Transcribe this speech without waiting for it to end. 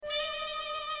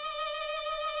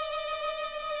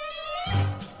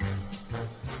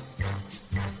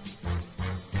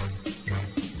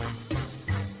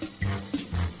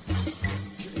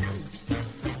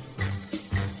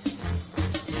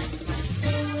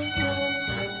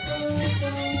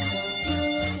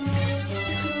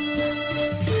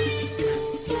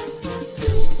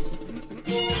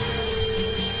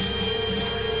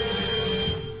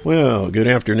Well, good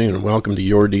afternoon and welcome to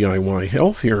Your DIY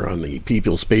Health here on the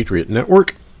People's Patriot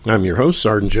Network. I'm your host,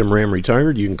 Sergeant Jim Ram,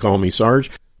 retired. You can call me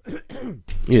Sarge.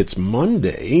 It's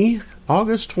Monday,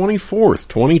 August 24th,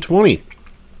 2020.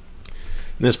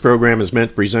 This program is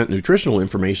meant to present nutritional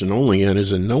information only and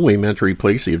is in no way meant to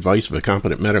replace the advice of a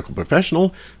competent medical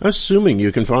professional, assuming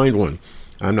you can find one.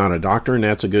 I'm not a doctor, and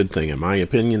that's a good thing. In my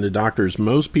opinion, the doctors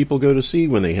most people go to see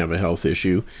when they have a health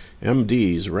issue,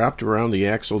 MDs, wrapped around the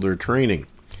axle of their training.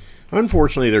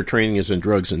 Unfortunately, their training is in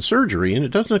drugs and surgery, and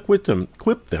it doesn't equip them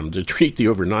to treat the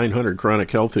over 900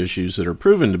 chronic health issues that are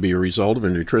proven to be a result of a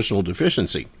nutritional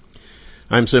deficiency.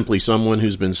 I'm simply someone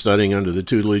who's been studying under the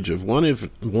tutelage of one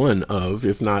of,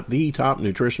 if not the top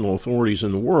nutritional authorities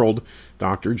in the world,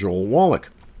 Dr. Joel Wallach.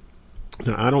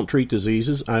 Now, I don't treat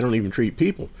diseases. I don't even treat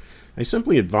people. I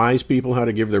simply advise people how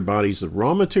to give their bodies the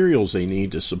raw materials they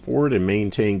need to support and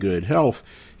maintain good health,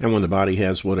 and when the body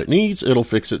has what it needs, it'll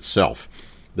fix itself.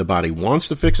 The body wants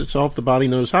to fix itself. The body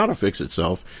knows how to fix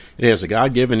itself. It has a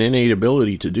God-given innate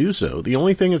ability to do so. The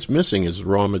only thing it's missing is the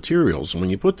raw materials. When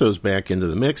you put those back into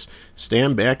the mix,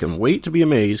 stand back and wait to be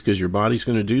amazed because your body's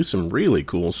going to do some really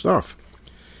cool stuff.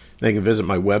 They can visit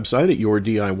my website at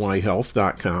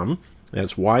yourdiyhealth.com.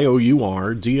 That's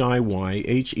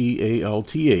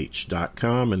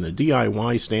YOURDIYHEALTH.com, and the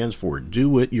DIY stands for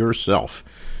Do It Yourself.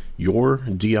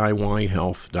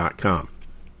 yourdiyhealth.com.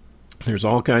 There's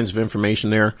all kinds of information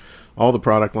there. All the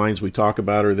product lines we talk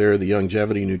about are there. The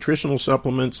Longevity Nutritional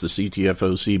Supplements, the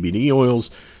CTFO CBD oils,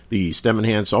 the Stem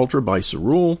Enhance Ultra by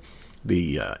Cerule,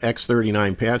 the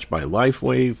X39 patch by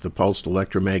LifeWave, the Pulsed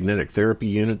Electromagnetic Therapy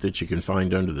unit that you can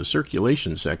find under the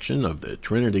circulation section of the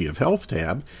Trinity of Health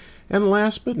tab, and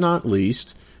last but not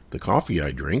least, the coffee I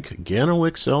drink, Gano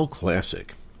XL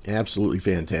Classic. Absolutely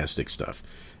fantastic stuff.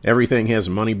 Everything has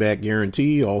a money-back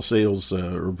guarantee. All sales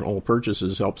or all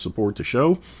purchases help support the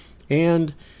show.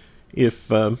 And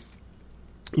if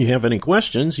you have any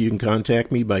questions, you can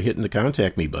contact me by hitting the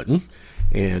Contact Me button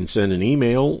and send an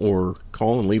email or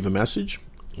call and leave a message.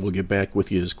 We'll get back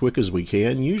with you as quick as we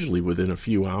can, usually within a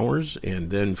few hours.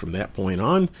 And then from that point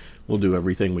on, we'll do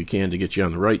everything we can to get you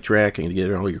on the right track and to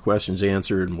get all your questions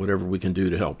answered and whatever we can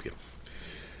do to help you.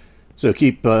 So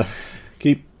keep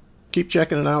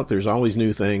checking it out. There's always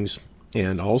new things.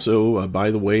 And also, by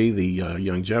the way, the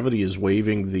Longevity is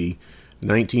waiving the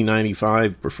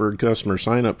 $19.95 preferred customer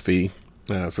sign-up fee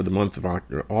for the month of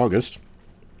August.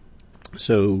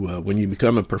 So when you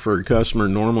become a preferred customer,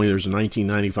 normally there's a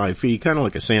 $19.95 fee, kind of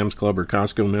like a Sam's Club or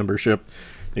Costco membership.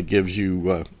 It gives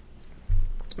you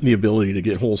the ability to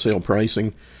get wholesale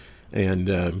pricing.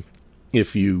 And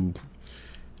if you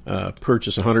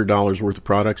purchase $100 worth of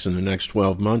products in the next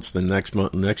 12 months, then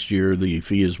next year the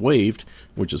fee is waived,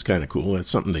 which is kind of cool. That's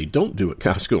something they don't do at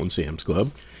Costco and Sam's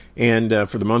Club. And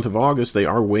for the month of August, they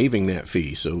are waiving that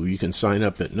fee. So you can sign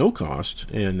up at no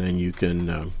cost, and then you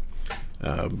can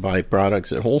buy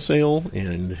products at wholesale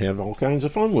and have all kinds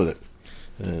of fun with it.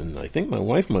 And I think my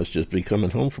wife must just be coming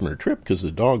home from her trip because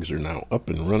the dogs are now up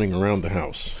and running around the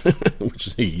house,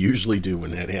 which they usually do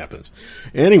when that happens.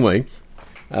 Anyway,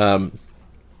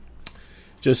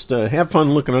 just have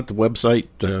fun looking at the website.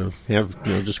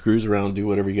 Just cruise around, do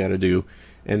whatever you got to do,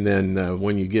 and then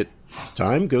when you get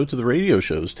time, go to the radio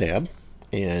shows tab,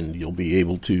 and you'll be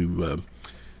able to.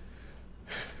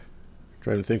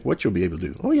 Trying to think what you'll be able to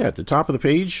do. Oh yeah, at the top of the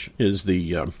page is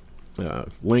the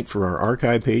link for our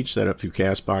archive page set up through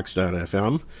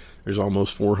Castbox.fm. There's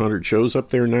almost 400 shows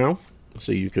up there now,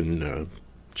 so you can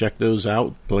check those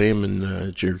out, play them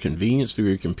at your convenience through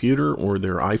your computer or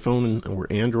their iPhone or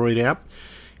Android app.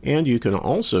 And you can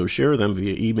also share them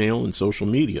via email and social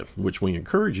media, which we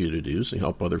encourage you to do, so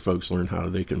help other folks learn how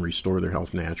they can restore their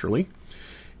health naturally.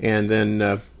 And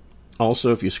then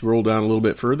also, if you scroll down a little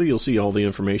bit further, you'll see all the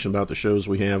information about the shows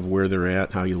we have, where they're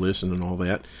at, how you listen, and all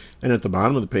that. And at the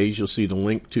bottom of the page, you'll see the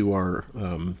link to our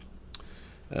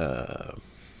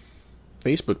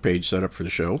Facebook page set up for the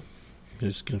show.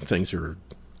 Things are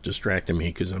distracting me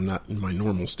because I'm not in my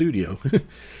normal studio.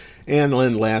 And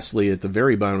then lastly, at the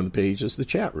very bottom of the page is the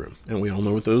chat room, and we all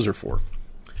know what those are for.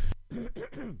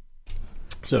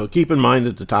 So keep in mind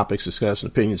that the topics discussed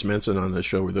and opinions mentioned on this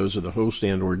show are those of the host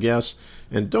and or guests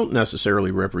and don't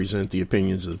necessarily represent the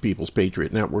opinions of the People's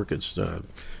Patriot Network, its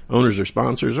owners or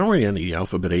sponsors, or any of the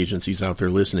alphabet agencies out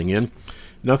there listening in.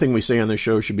 Nothing we say on this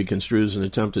show should be construed as an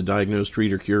attempt to diagnose,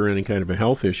 treat, or cure any kind of a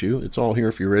health issue. It's all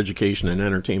here for your education and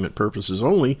entertainment purposes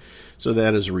only, so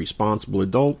that as a responsible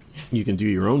adult, you can do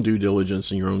your own due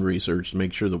diligence and your own research to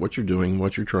make sure that what you're doing,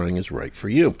 what you're trying is right for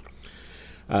you.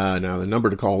 Now, the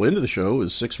number to call into the show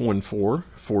is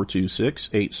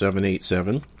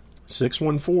 614-426-8787,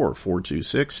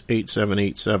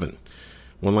 614-426-8787.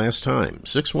 One last time,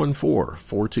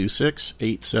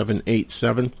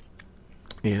 614-426-8787.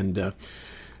 And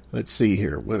let's see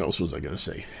here. What else was I going to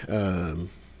say?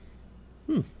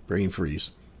 Brain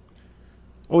freeze.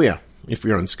 Oh, yeah. If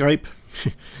you're on Skype,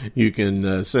 you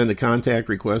can send a contact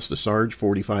request to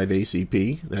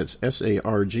Sarge45ACP. That's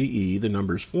SARGE, the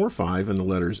numbers 45 and the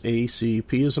letters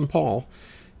ACP as in Paul.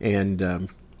 And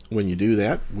when you do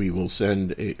that, we will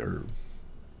send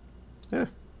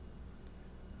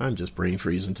I'm just brain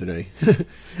freezing today.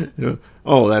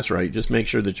 Oh, that's right. Just make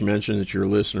sure that you mention that you're a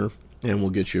listener, and we'll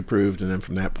get you approved. And then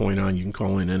from that point on, you can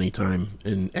call in anytime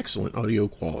in excellent audio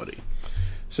quality.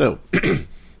 So,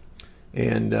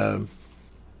 and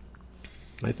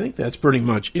I think that's pretty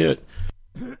much it.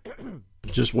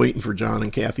 Just waiting for John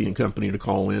and Kathy and company to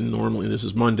call in. Normally, this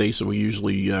is Monday, so we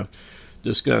usually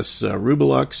discuss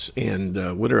Rubiluxe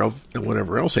and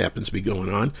whatever else happens to be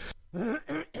going on.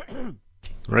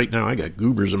 Right now, I got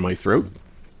goobers in my throat.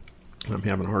 I'm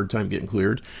having a hard time getting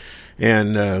cleared.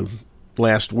 And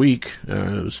last week,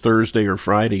 it was Thursday or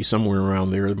Friday, somewhere around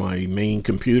there, my main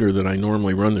computer that I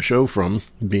normally run the show from,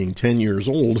 being 10 years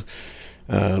old,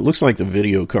 looks like the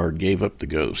video card gave up the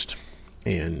ghost.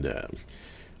 And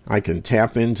I can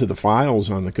tap into the files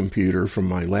on the computer from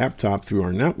my laptop through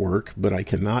our network, but I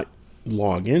cannot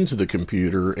log into the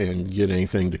computer and get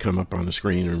anything to come up on the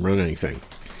screen and run anything.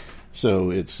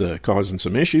 So it's causing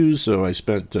some issues. So I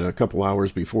spent a couple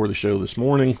hours before the show this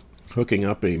morning hooking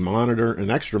up a monitor,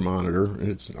 an extra monitor.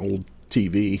 It's an old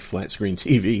TV, flat screen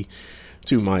TV,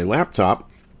 to my laptop.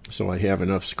 So I have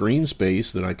enough screen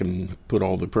space that I can put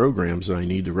all the programs that I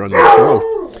need to run the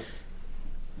show.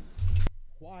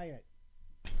 Quiet.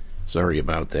 Sorry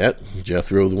about that.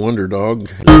 Jethro the Wonder Dog.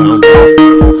 There's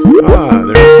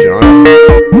John.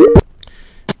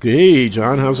 Hey,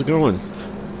 John, how's it going?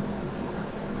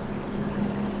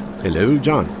 Hello,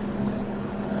 John.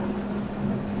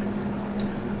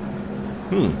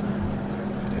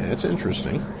 That's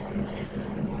interesting.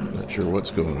 Not sure what's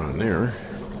going on there.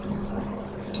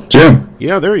 Jim.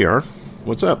 Yeah, there you are.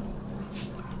 What's up?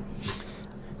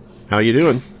 How you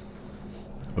doing?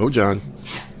 Oh, John.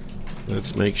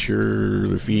 Let's make sure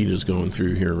the feed is going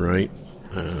through here right.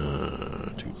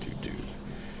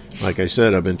 Like I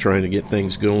said, I've been trying to get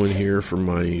things going here for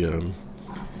my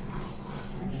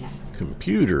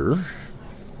computer,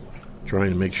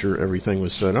 trying to make sure everything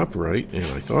was set up right, and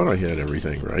I thought I had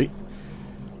everything right.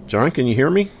 John, can you hear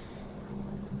me?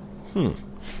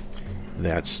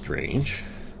 That's strange.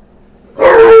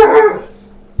 Shut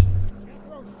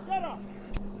up.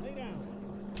 Lay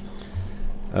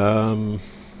down.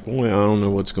 Boy, I don't know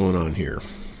what's going on here.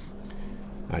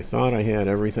 I thought I had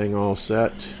everything all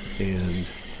set, and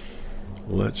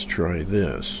let's try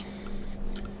this.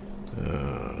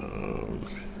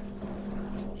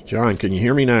 John, can you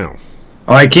hear me now?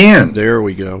 I can. There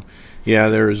we go. Yeah,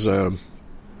 there's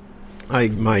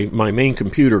my main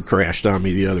computer crashed on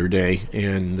me the other day,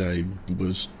 and I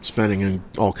was spending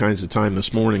all kinds of time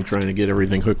this morning trying to get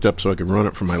everything hooked up so I could run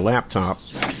it from my laptop.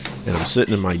 And I'm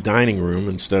sitting in my dining room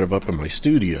instead of up in my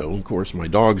studio. Of course, my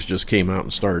dogs just came out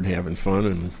and started having fun,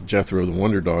 and Jethro the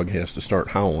Wonder Dog has to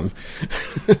start howling.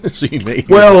 So you may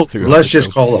let's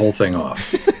just call the whole thing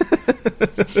off.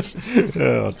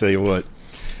 I'll tell you what.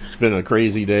 Been a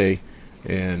crazy day,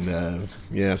 and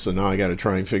so now I got to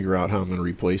try and figure out how I'm going to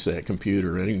replace that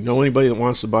computer. Know anybody that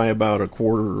wants to buy about a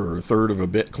quarter or a third of a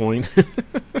Bitcoin?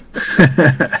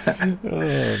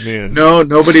 Oh man, no,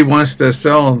 nobody wants to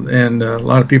sell, and a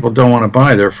lot of people don't want to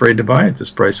buy. They're afraid to buy at this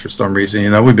price for some reason.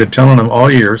 We've been telling them all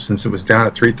year since it was down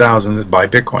at 3,000 to buy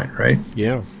Bitcoin, right?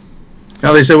 Yeah.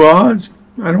 Now they say, well,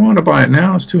 I don't want to buy it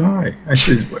now. It's too high. I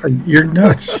said, you're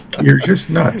nuts. You're just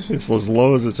nuts. It's as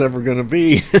low as it's ever going to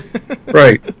be.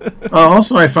 Right.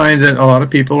 Also, I find that a lot of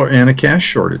people are in a cash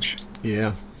shortage.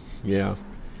 Yeah.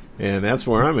 And that's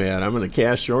where I'm at. I'm in a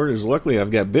cash shortage. Luckily,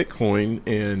 I've got Bitcoin,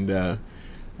 and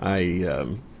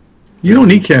You don't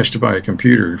need cash to buy a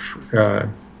computer,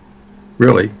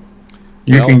 really.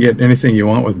 You can get anything you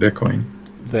want with Bitcoin.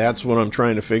 That's what I'm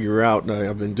trying to figure out.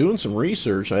 I've been doing some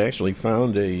research. I actually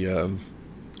found a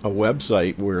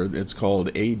website where it's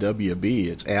called AWB.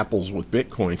 It's Apples with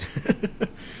Bitcoin.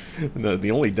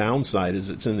 The only downside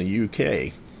is it's in the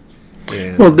UK.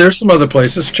 And, well, there's some other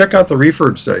places. Check out the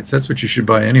refurb sites. That's what you should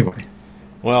buy anyway.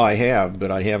 Well, I have, but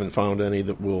I haven't found any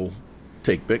that will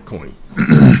take Bitcoin.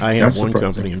 I have one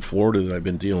company in Florida that I've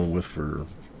been dealing with for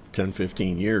 10,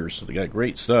 15 years. So they got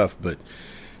great stuff, but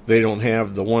they don't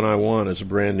have the one I want as a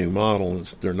brand new model.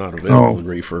 They're not available in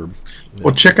refurb.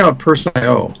 Well, check out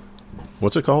Purse.io.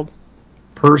 What's it called?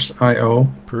 Purse.io.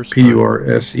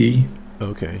 Purse.io.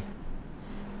 Okay.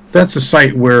 That's a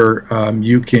site where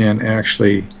you can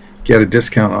actually get a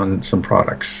discount on some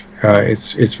products.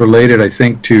 It's related, I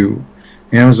think, to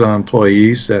Amazon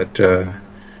employees that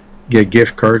get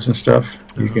gift cards and stuff.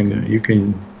 You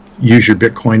can use your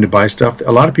Bitcoin to buy stuff.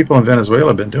 A lot of people in Venezuela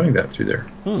have been doing that through there.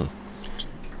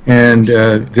 And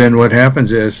then what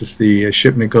happens is the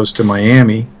shipment goes to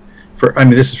Miami.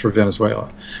 This is for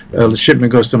Venezuela. The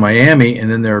shipment goes to Miami, and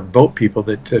then there are boat people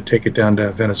that take it down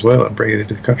to Venezuela and bring it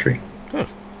into the country. Huh.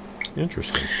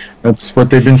 Interesting. That's what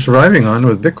they've been surviving on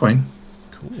with Bitcoin.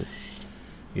 Cool.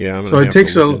 Yeah. So it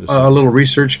takes a little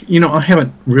research. I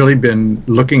haven't really been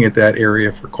looking at that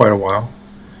area for quite a while.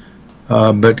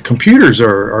 But computers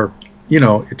are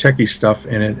techie stuff,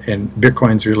 and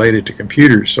Bitcoin's related to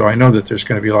computers. So I know that there's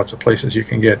going to be lots of places you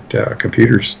can get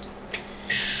computers.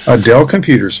 A Dell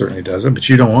computer certainly does it, but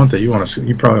you don't want that. You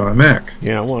probably want a Mac.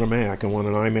 Yeah, I want a Mac. I want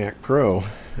an iMac Pro,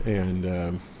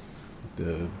 and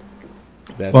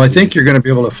I think you're going to be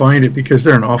able to find it because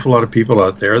there are an awful lot of people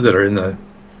out there that are in the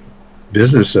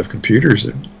business of computers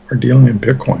that are dealing in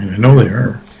Bitcoin. I know they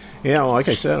are. Yeah, well, like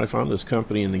I said, I found this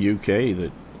company in the UK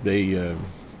that they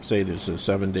say there's a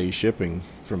 7-day shipping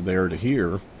from there to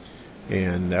here,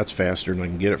 and that's faster than I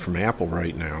can get it from Apple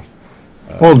right now.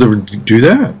 Well, do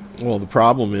that. Well, the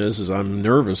problem is I'm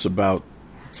nervous about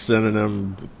sending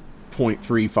them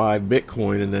 0.35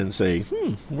 Bitcoin and then say,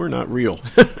 we're not real.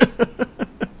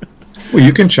 Well,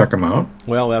 you can check them out.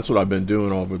 Well, that's what I've been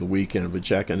doing over the weekend. I've been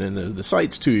checking, and the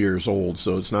site's 2 years old,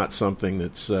 so it's not something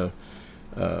that's,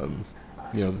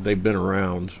 they've been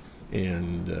around,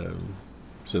 and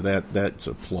so that's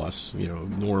a plus.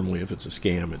 Normally if it's a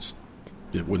scam,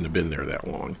 it wouldn't have been there that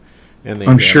long. And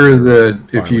I'm sure that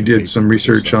if you did some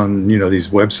research on these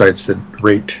websites that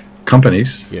rate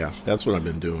companies. Yeah, that's what I've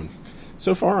been doing.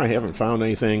 So far, I haven't found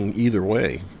anything either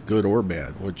way, good or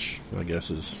bad, which I guess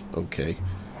is okay.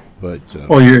 But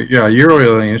you're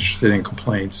really interested in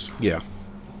complaints. Yeah,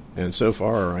 and so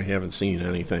far I haven't seen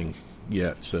anything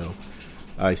yet. So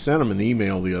I sent them an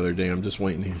email the other day. I'm just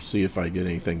waiting to see if I get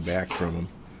anything back from them.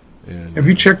 And have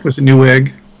you checked with the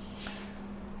Newegg?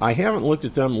 I haven't looked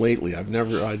at them lately. In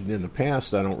the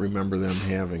past, I don't remember them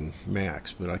having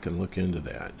Macs, but I can look into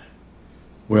that.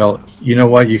 Well, you know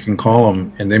what? You can call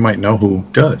them, and they might know who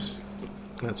does.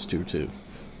 That's true, too.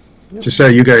 Yep. Just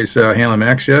say, you guys handle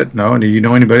Macs yet? No? Do you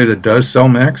know anybody that does sell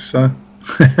Macs?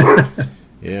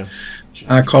 Yeah.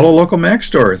 Call a local Mac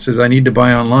store. It says, I need to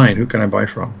buy online. Who can I buy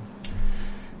from?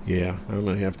 Yeah, I'm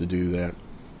going to have to do that.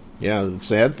 Yeah, the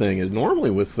sad thing is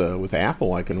normally with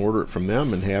Apple, I can order it from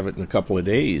them and have it in a couple of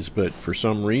days. But for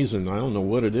some reason, I don't know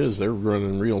what it is, they're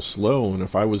running real slow. And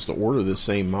if I was to order this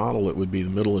same model, it would be the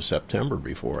middle of September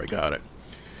before I got it.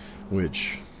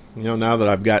 Which, now that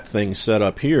I've got things set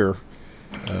up here,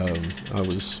 I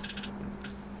was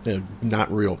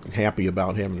not real happy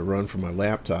about having to run from my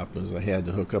laptop, as I had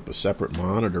to hook up a separate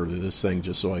monitor to this thing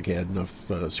just so I had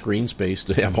enough screen space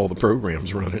to have all the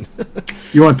programs running.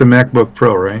 You want the MacBook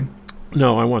Pro, right?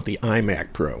 No, I want the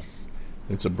iMac Pro.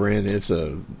 It's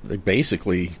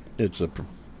a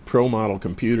Pro model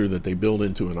computer that they built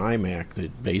into an iMac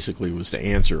that basically was to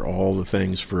answer all the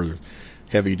things for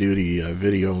heavy-duty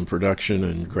video and production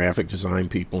and graphic design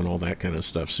people and all that kind of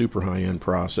stuff. Super high-end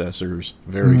processors,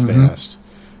 very fast.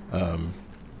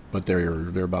 But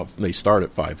they start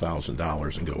at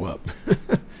 $5,000 and go up.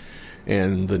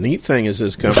 And the neat thing is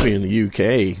this company in the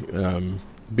UK,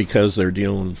 because they're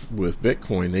dealing with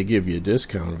Bitcoin, they give you a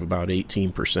discount of about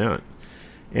 18%.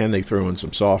 And they throw in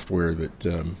some software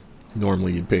that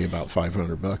normally you'd pay about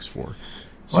 $500 for.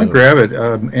 So, I grab it.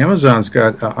 Amazon's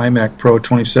got iMac Pro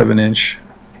 27-inch,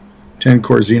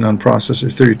 10-core Xenon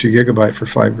processor, 32 gigabyte for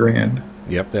 $5,000.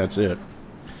 Yep, that's it.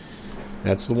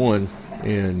 That's the one.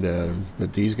 And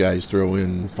but these guys throw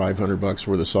in $500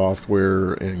 worth of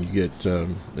software, and you get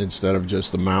instead of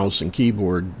just the mouse and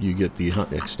keyboard, you get the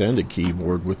extended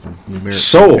keyboard with the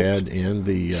numeric pad and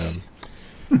the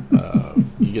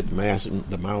you get the mouse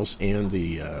and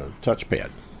the touchpad,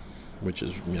 which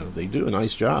is they do a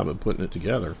nice job of putting it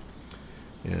together.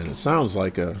 And it sounds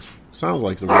like the real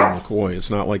McCoy.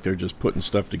 It's not like they're just putting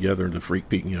stuff together to freak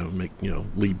people,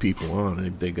 lead people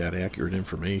on. They got accurate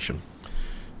information.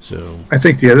 So I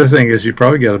think the other thing is you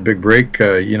probably got a big break,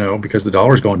 because the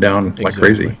dollar's going down like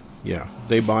crazy. Yeah,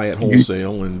 they buy it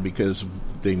wholesale, and because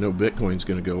they know Bitcoin's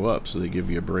going to go up, so they give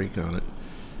you a break on it.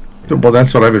 And, well,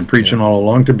 that's what I've been preaching all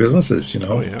along to businesses.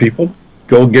 People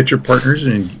go get your partners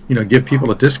and give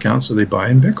people a discount so they buy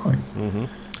in Bitcoin. Mm-hmm.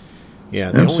 Yeah,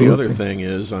 the only other thing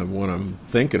is what I'm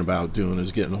thinking about doing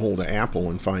is getting a hold of Apple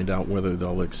and find out whether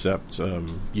they'll accept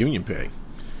Union Pay.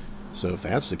 So if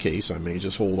that's the case, I may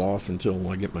just hold off until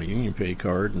I get my Union Pay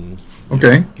card and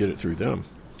get it through them.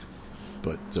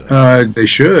 but they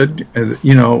should.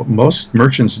 Most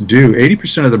merchants do.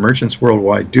 80% of the merchants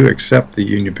worldwide do accept the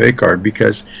Union Pay card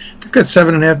because they've got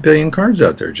 7.5 billion cards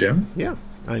out there, Jim. Yeah,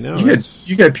 I know.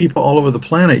 You got people all over the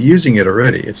planet using it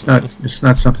already. It's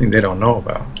not something they don't know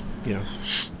about. Yeah.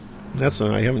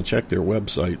 I haven't checked their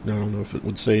website. I don't know if it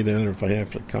would say that or if I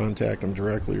have to contact them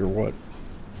directly or what.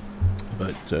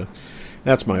 But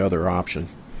that's my other option.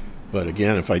 But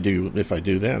again, if I do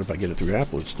that, if I get it through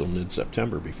Apple, it's still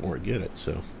mid-September before I get it.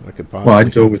 So I could possibly. Well,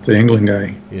 I'd go with the England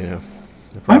guy. Yeah.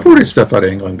 I've ordered stuff out of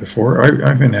England before. I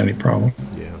haven't had any problem.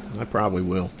 Yeah, I probably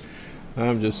will.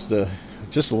 I'm just a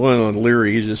little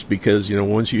leery just because,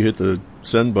 once you hit the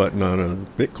send button on a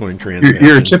Bitcoin transaction.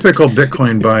 You're a typical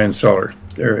Bitcoin buy and seller.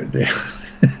 They're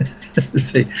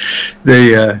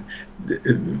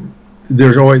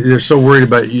so worried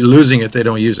about you losing it, they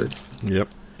don't use it. Yep.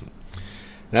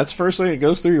 That's the first thing that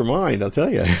goes through your mind, I'll tell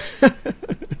you.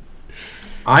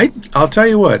 I'll tell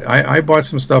you what, I bought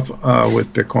some stuff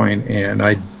with Bitcoin, and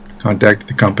I contacted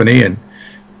the company, and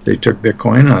they took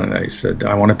Bitcoin on it. I said,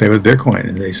 I want to pay with Bitcoin,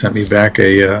 and they sent me back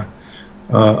an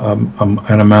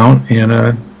amount and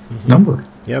a number.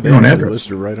 Yeah, they have it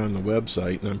listed right on the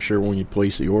website, and I'm sure when you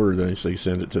place the order, they say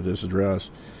send it to this address.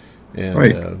 And,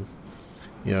 right.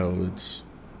 It's...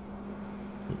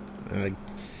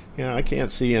 I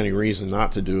can't see any reason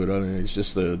not to do it. I mean, it's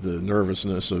just the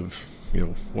nervousness of,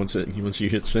 once you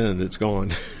hit send, it's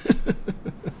gone.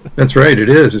 That's right. It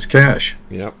is. It's cash.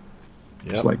 Yep.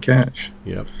 It's like cash.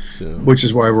 Yep. So. Which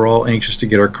is why we're all anxious to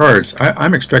get our cards.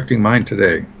 I'm expecting mine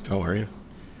today. Oh, are you?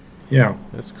 Yeah.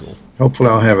 That's cool. Hopefully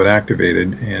I'll have it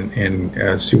activated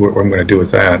and see what I'm going to do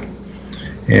with that.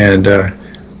 And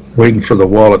waiting for the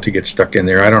wallet to get stuck in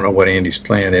there. I don't know what Andy's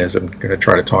plan is. I'm going to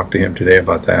try to talk to him today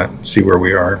about that and see where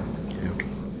we are. Yeah.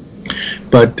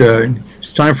 But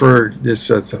it's time for this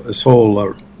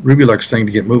whole Rubiluxe thing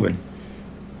to get moving.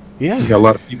 Yeah. We've got a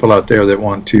lot of people out there that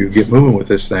want to get moving with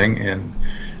this thing. And,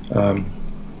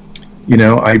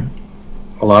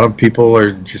 a lot of people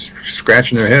are just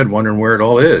scratching their head wondering where it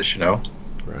all is,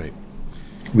 Right.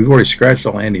 We've already scratched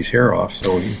all Andy's hair off,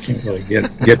 so you can't really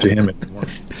get to him anymore.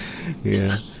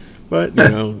 Yeah. But,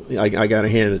 I got to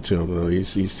hand it to him, though.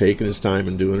 He's taking his time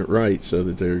and doing it right so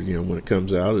that when it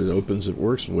comes out, it opens, it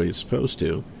works the way it's supposed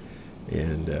to.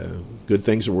 And good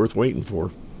things are worth waiting for.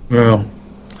 Well.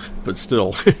 But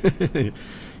still,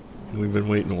 we've been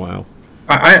waiting a while.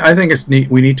 I think it's neat.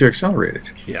 We need to accelerate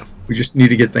it. Yeah. We just need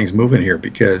to get things moving here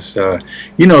because,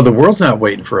 the world's not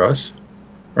waiting for us,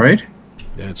 right?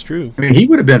 That's true. I mean, he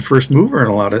would have been first mover in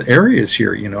a lot of areas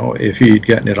here, if he'd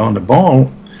gotten it on the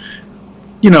ball.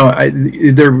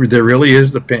 There really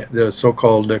is the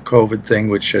so-called COVID thing,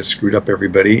 which has screwed up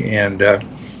everybody, and they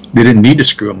didn't need to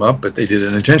screw them up, but they did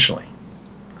it intentionally.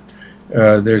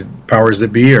 Their powers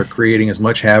that be are creating as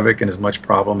much havoc and as much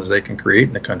problem as they can create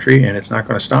in the country, and it's not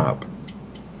going to stop.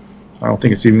 I don't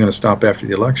think it's even going to stop after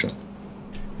the election.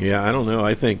 Yeah, I don't know.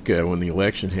 I think when the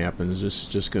election happens, this is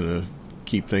just going to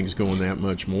keep things going that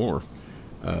much more.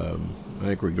 I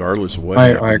think regardless of what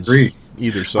happens, I agree.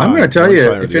 Either side. I'm going to tell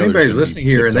you, if anybody's listening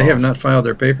here and they have not filed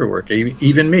their paperwork,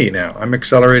 even me now, I'm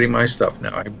accelerating my stuff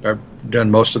now. I've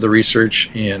done most of the research,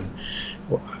 and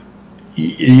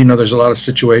there's a lot of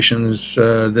situations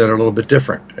that are a little bit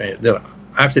different that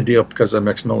I have to deal because I'm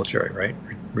ex-military, right?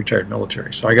 Retired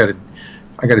military. So I got to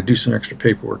do some extra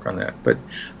paperwork on that. But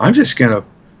I'm just going to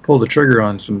pull the trigger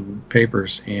on some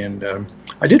papers, and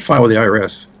I did file with the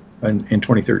IRS in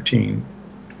 2013,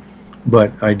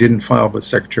 but I didn't file with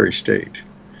Secretary of State.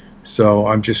 So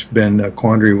I've just been a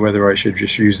quandary whether I should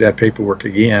just use that paperwork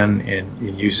again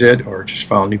and use it, or just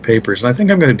file new papers. And I think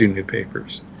I'm going to do new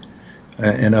papers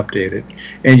and update it.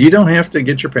 And you don't have to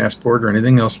get your passport or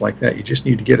anything else like that. You just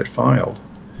need to get it filed.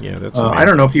 Yeah, that's. I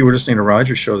don't know if you were listening to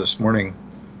Roger's show this morning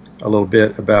a little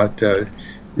bit about.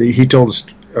 He told us,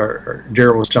 or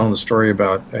Daryl was telling the story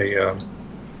about a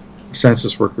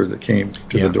census worker that came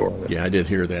to the door. Yeah, I did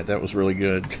hear that. That was really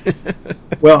good.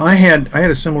 Well, I had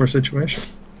a similar situation.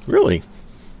 Really?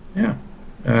 Yeah,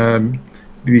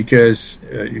 because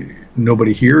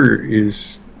nobody here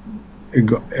wants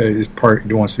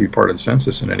to be part of the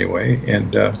census in any way,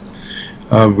 and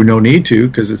we no need to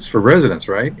because it's for residents,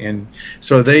 right? And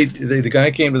so the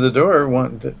guy came to the door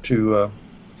wanting to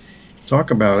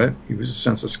talk about it. He was a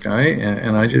census guy,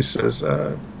 and I just says,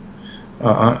 you're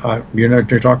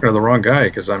talking to the wrong guy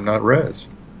because I'm not res.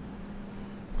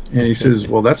 And he says,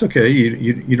 well, that's okay.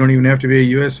 You don't even have to be a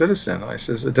U.S. citizen. I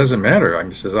says, it doesn't matter.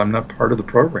 He says, I'm not part of the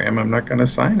program. I'm not going to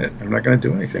sign it. I'm not going to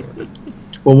do anything with it.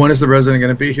 Well, when is the resident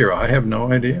going to be here? I have no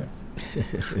idea.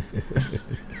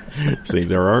 See,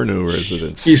 there are no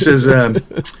residents. He says,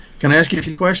 can I ask you a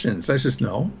few questions? I says,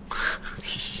 no.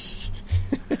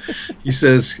 He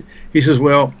says,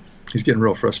 well, he's getting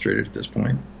real frustrated at this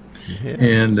point. Yeah.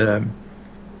 And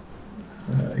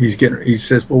he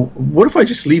says, well, what if I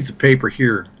just leave the paper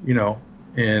here,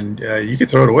 and you can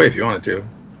throw it away if you wanted to.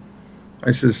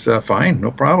 I says, fine,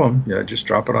 no problem. Yeah, just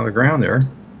drop it on the ground there.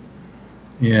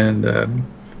 And,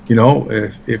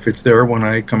 if it's there when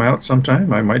I come out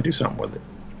sometime, I might do something with it.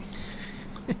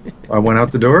 I went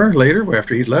out the door later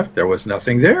after he'd left. There was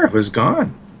nothing there. It was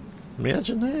gone.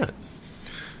 Imagine that.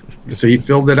 So he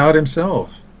filled it out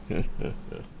himself.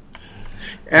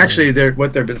 Actually,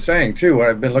 what they've been saying, too,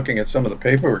 I've been looking at some of the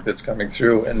paperwork that's coming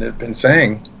through, and they've been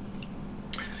saying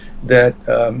that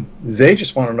they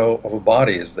just want to know if a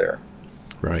body is there.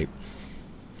 Right.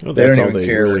 Well, They that's don't all even they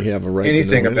care really have a right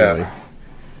anything to know about anyway.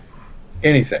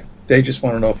 anything. They just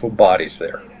want to know if a body's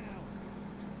there.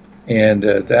 And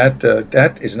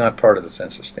that is not part of the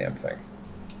census stamp thing.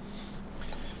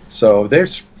 So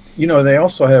there's, they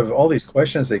also have all these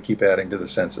questions they keep adding to the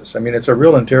census. I mean, it's a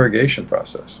real interrogation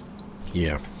process.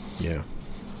 Yeah.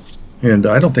 And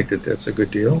I don't think that that's a good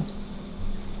deal.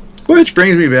 Which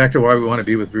brings me back to why we want to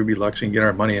be with Rubiluxe and get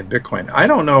our money in Bitcoin. I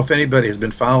don't know if anybody has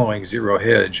been following Zero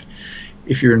Hedge.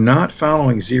 If you're not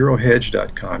following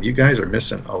zerohedge.com, you guys are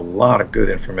missing a lot of good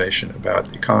information about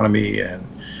the economy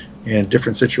and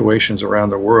different situations around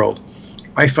the world.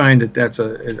 I find that that's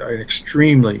an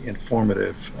extremely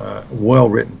informative,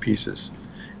 well-written pieces,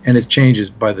 and it changes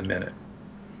by the minute.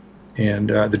 And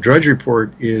the Drudge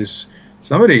Report is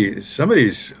somebody's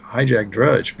hijacked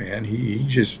Drudge, man. He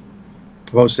just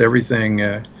posts everything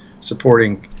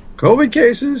supporting COVID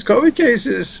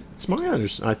cases. It's my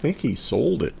understanding. I think he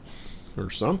sold it or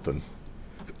something.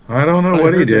 I don't know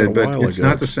what he did, but it's ago.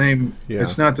 not the same. Yeah.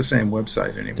 It's not the same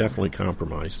website anymore. Definitely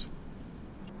compromised.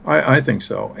 I think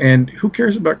so. And who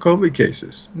cares about COVID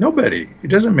cases? Nobody. It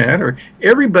doesn't matter.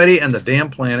 Everybody on the damn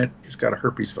planet has got a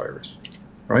herpes virus,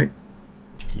 right?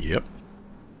 Yep.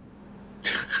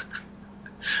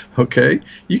 Okay.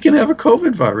 You can have a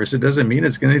COVID virus. It doesn't mean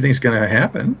anything's going to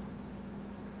happen.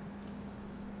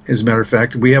 As a matter of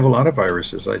fact, we have a lot of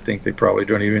viruses. I think they probably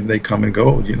they come and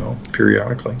go,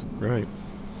 periodically. Right.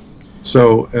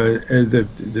 So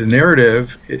the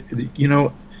narrative,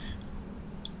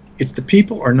 it's the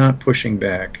people are not pushing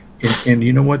back. And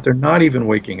you know what? They're not even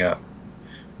waking up.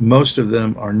 Most of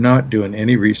them are not doing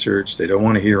any research. They don't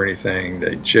want to hear anything.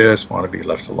 They just want to be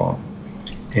left alone.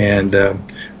 And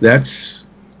that's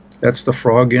the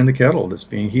frog in the kettle that's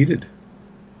being heated.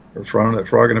 Or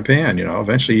frog in a pan,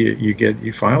 Eventually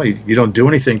you finally don't do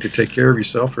anything to take care of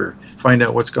yourself or find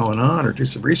out what's going on or do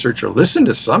some research or listen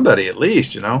to somebody at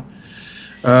least,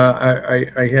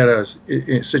 I had a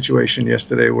situation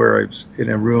yesterday where I was in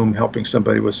a room helping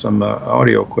somebody with some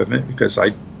audio equipment because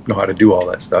I know how to do all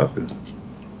that stuff, and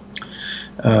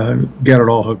got it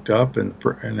all hooked up, and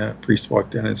a priest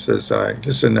walked in and says,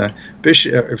 listen,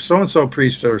 Bishop, if so-and-so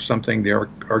priest or something, the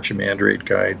archimandrite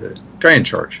guy, the guy in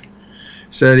charge,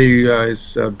 said he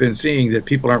has been seeing that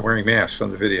people aren't wearing masks on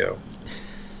the video.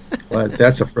 Well,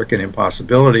 that's a frickin'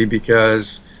 impossibility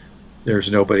because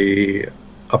there's nobody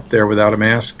up there without a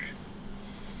mask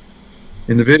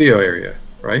in the video area,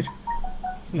 right?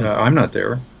 I'm not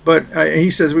there. But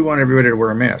he says we want everybody to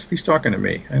wear a mask. He's talking to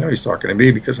me. I know he's talking to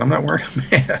me because I'm not wearing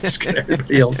a mask and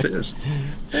everybody else is.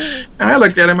 And I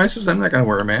looked at him. I says, I'm not going to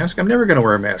wear a mask. I'm never going to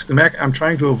wear a mask. I'm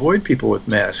trying to avoid people with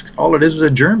masks. All it is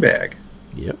a germ bag.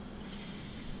 Yep.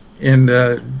 And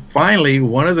finally,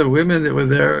 one of the women that were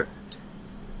there,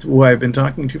 who I've been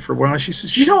talking to for a while, she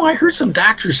says, I heard some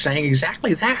doctors saying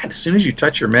exactly that. As soon as you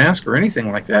touch your mask or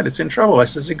anything like that, it's in trouble. I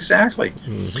says, exactly.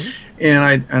 Mm-hmm.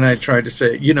 And I tried to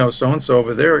say, so-and-so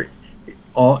over there,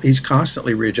 he's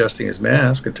constantly readjusting his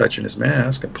mask and touching his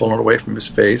mask and pulling it away from his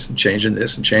face and changing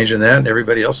this and changing that, and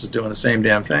everybody else is doing the same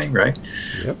damn thing, right?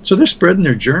 Yep. So they're spreading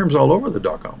their germs all over the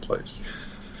doggone place.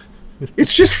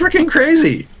 It's just freaking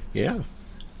crazy. Yeah.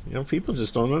 People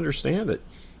just don't understand it.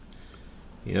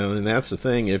 And that's the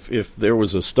thing. If there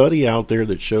was a study out there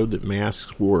that showed that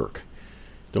masks work,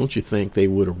 don't you think they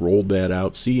would have rolled that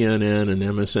out? CNN and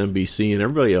MSNBC and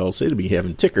everybody else, they'd be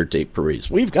having ticker tape parades.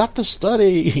 We've got the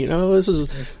study. This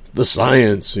is the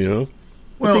science,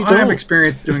 Well, I have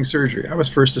experience doing surgery. I was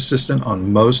first assistant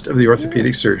on most of the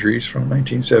orthopedic surgeries from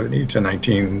 1970 to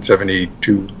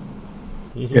 1972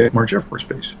 at March Air Force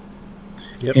Base.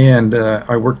 Yep. And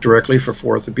I worked directly for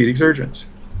 4 orthopedic surgeons.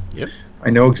 Yep. I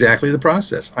know exactly the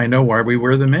process. I know why we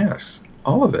wear the masks.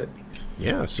 All of it.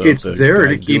 Yeah, so it's there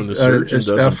to keep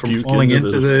stuff from falling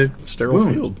into the sterile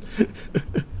wound. field.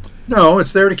 No,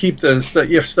 it's there to keep the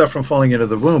stuff from falling into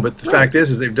the wound. But the fact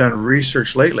is they've done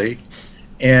research lately,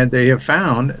 And they have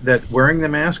found that wearing the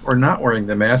mask or not wearing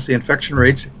the mask, the infection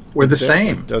rates were the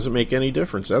same. Doesn't make any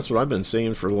difference. That's what I've been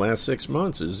seeing for the last 6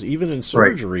 months. Is even in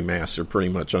surgery, masks are pretty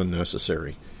much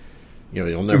unnecessary.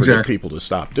 You'll never get people to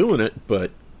stop doing it,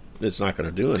 but it's not going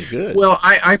to do any good. Well,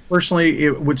 I personally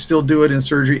would still do it in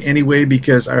surgery anyway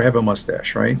because I have a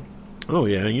mustache, right? Oh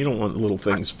yeah, you don't want little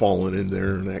things falling in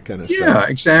there and that kind of stuff. Yeah,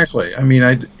 exactly. I mean,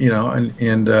 I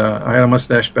had a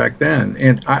mustache back then,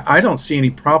 and I don't see any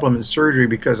problem in surgery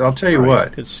because I'll tell you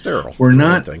what, it's sterile. We're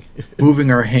not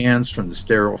moving our hands from the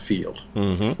sterile field.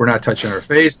 Mm-hmm. We're not touching our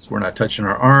face. We're not touching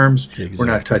our arms. Exactly. We're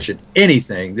not touching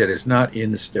anything that is not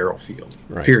in the sterile field.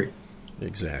 Right. Period.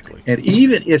 Exactly. And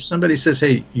even if somebody says,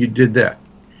 "Hey, you did that,"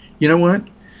 you know what?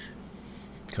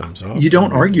 Comes off. You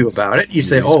don't argue about it. You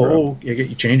say,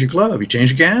 you change your glove, you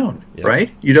change your gown,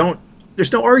 right? You don't.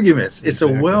 There's no arguments. It's a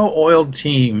well-oiled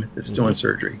team that's doing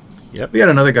surgery. Yep. We had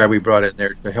another guy we brought in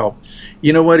there to help.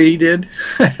 You know what he did?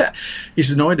 He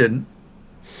said, "No, I didn't."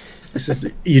 I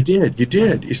said, "You did. You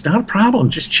did. It's not a problem.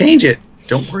 Just change it.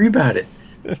 Don't worry about it.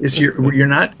 You're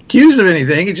not accused of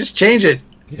anything. You just change it."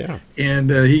 Yeah. And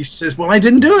he says, "Well, I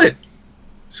didn't do it."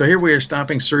 So here we are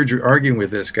stopping surgery, arguing with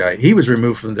this guy. He was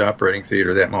removed from the operating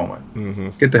theater that moment. Mm-hmm.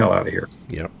 Get the hell out of here.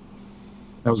 Yep.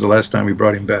 That was the last time we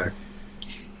brought him back.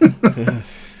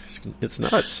 It's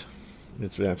nuts.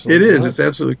 It's absolutely nuts. It's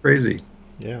absolutely crazy.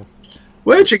 Yeah.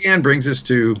 Which, again, brings us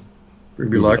to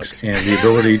Rubiluxe and the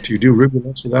ability to do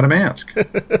Rubiluxe without a mask.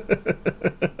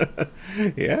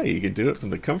 Yeah, you can do it from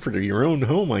the comfort of your own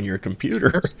home on your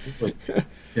computer. Absolutely.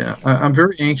 Yeah, I'm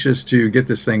very anxious to get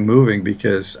this thing moving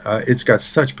because it's got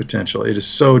such potential. It is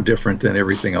so different than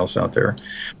everything else out there.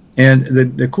 And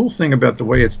the cool thing about the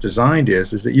way it's designed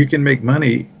is that you can make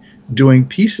money doing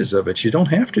pieces of it. You don't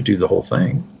have to do the whole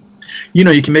thing.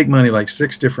 You can make money like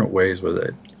 6 different ways with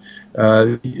it.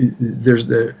 There's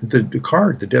the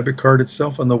card, the debit card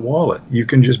itself, and the wallet. You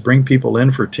can just bring people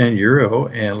in for €10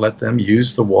 and let them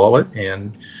use the wallet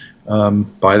and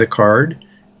buy the card.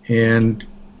 And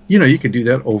you could do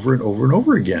that over and over and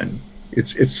over again.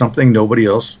 It's something nobody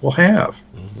else will have.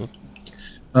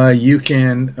 Mm-hmm. You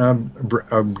can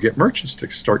get merchants to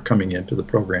start coming into the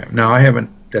program. Now,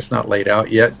 that's not laid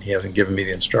out yet. He hasn't given me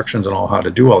the instructions on how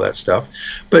to do all that stuff.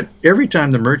 But every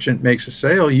time the merchant makes a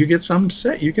sale, you get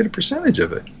you get a percentage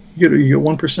of it. You get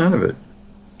 1% of it.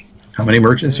 How many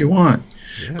merchants you want.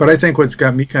 Yeah. But I think what's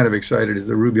got me kind of excited is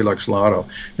the Rubiluxe Lotto.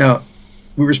 Now,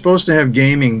 we were supposed to have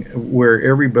gaming where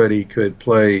everybody could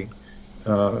play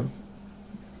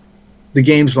the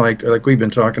games like we've been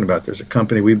talking about. There's a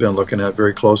company we've been looking at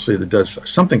very closely that does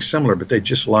something similar, but they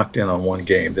just locked in on one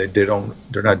game.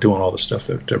 They're not doing all the stuff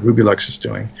that Rubiluxe is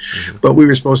doing. Mm-hmm. But we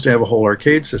were supposed to have a whole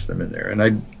arcade system in there,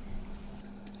 and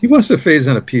he wants to phase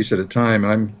in a piece at a time,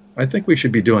 and I think we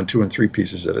should be doing 2 and 3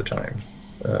 pieces at a time.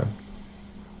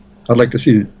 I'd like to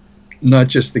see not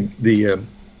just the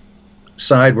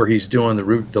side where he's doing the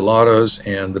lottos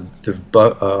and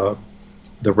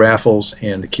the raffles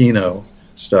and the Keno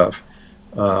stuff.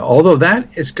 Although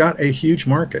that has got a huge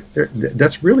market.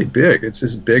 That's really big. It's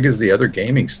as big as the other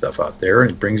gaming stuff out there,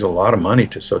 and it brings a lot of money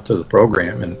to the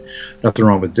program, and nothing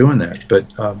wrong with doing that. But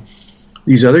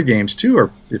these other games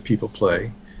too that people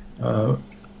play.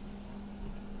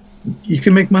 You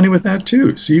can make money with that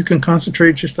too. So you can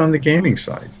concentrate just on the gaming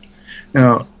side.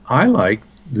 Now, I like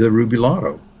the Ruby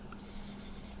Lotto.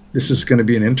 This is going to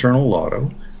be an internal lotto.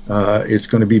 It's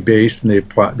going to be based, and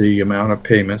the amount of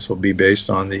payments will be based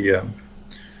on the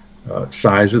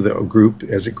size of the group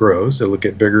as it grows. It'll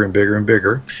get bigger and bigger and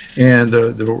bigger, and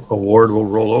the award will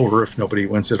roll over. If nobody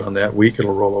wins it on that week,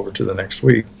 it'll roll over to the next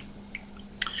week.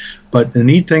 But the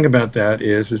neat thing about that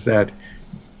is that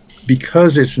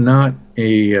because it's not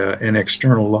an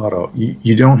external lotto,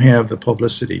 you don't have the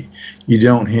publicity, you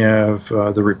don't have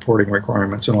the reporting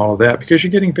requirements and all of that, because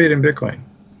you're getting paid in Bitcoin.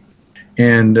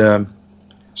 And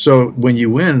so when you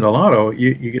win the lotto,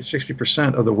 you get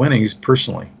 60% of the winnings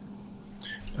personally.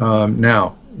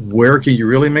 Now, where can you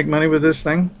really make money with this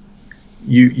thing?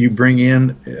 You bring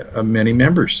in many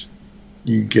members.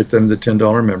 You get them the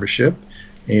 $10 membership,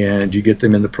 and you get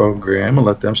them in the program and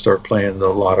let them start playing the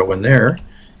lotto in there.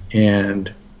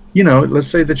 And, let's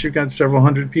say that you've got several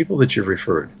hundred people that you've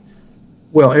referred.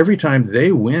 Well, every time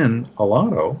they win a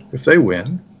lotto, if they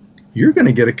win, you're going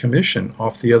to get a commission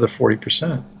off the other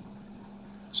 40%.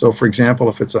 So, for example,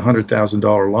 if it's a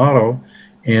 $100,000 lotto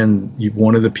and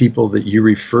one of the people that you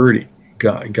referred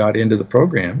got into the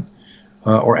program,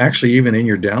 or actually even in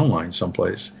your downline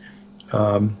someplace,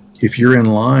 if you're in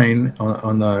line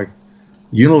on the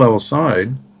unilevel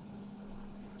side,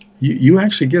 you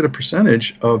actually get a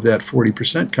percentage of that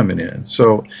 40% coming in.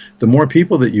 So the more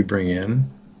people that you bring in,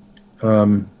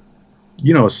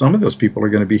 some of those people are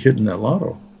going to be hitting that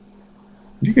lotto.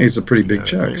 You can get some pretty big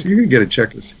checks. You can get a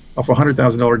check off a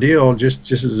 $100,000 deal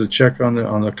just as a check on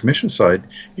the commission side.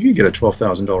 You can get a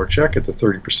 $12,000 check at the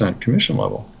 30% commission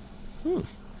level.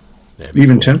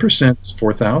 Even cool. 10% is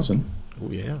 $4,000. Oh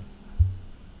yeah.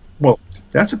 Well,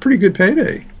 that's a pretty good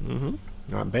payday. Mm-hmm.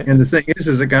 Not bad. And the thing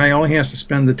is a guy only has to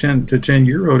spend the 10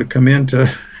 euro to come in to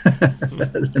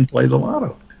and play the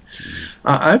lotto.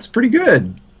 That's pretty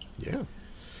good. Yeah.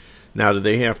 Now, do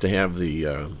they have to have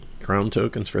the crown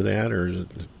tokens for that, or is it,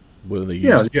 what do they use?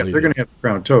 Yeah, they're going to have the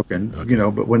crown token, okay.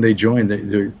 But when they join,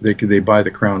 they buy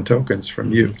the crown tokens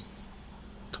from you.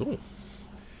 Cool.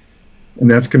 And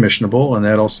that's commissionable, and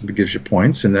that also gives you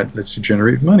points, and that lets you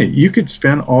generate money. You could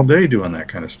spend all day doing that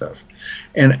kind of stuff.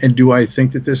 And do I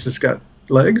think that this has got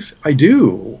legs? I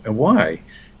do. And why?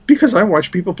 Because I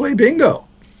watch people play bingo.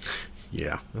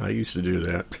 Yeah, I used to do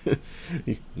that.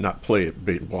 Not play it,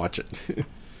 but watch it.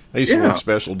 I used to work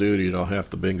special duty at all half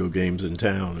the bingo games in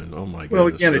town, and oh my goodness, well,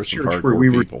 again, at church where we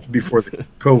were before the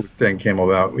COVID thing came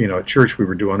about, at church we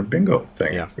were doing a bingo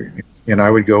thing. Yeah. And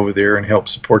I would go over there and help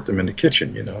support them in the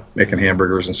kitchen, making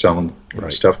hamburgers and selling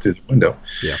stuff through the window.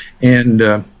 Yeah.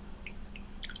 And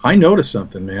I noticed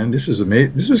something, man. This is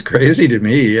amazing. This was crazy to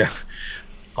me.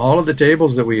 All of the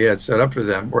tables that we had set up for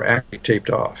them were actually taped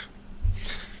off.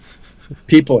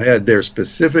 People had their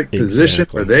specific position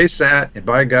where they sat, and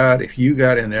by God, if you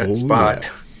got in that spot,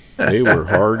 they were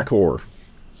hardcore.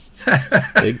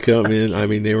 They'd come in. I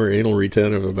mean, they were anal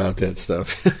retentive about that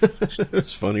stuff. It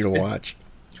was funny to watch.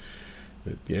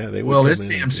 But yeah, they would. Well, it's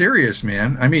damn serious,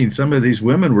 man. I mean, some of these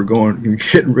women were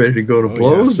getting ready to go to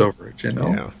blows over it.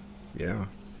 Yeah.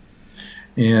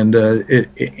 And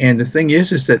and the thing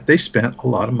is that they spent a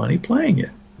lot of money playing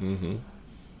it. Mm-hmm.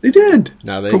 They did.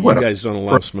 Now, you guys don't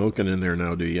allow smoking in there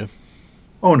now, do you?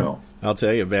 Oh, no. I'll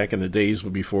tell you, back in the days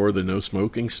before the no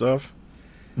smoking stuff,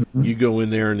 you go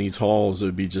in there in these halls, it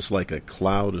would be just like a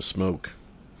cloud of smoke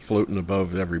floating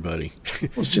above everybody.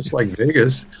 It's just like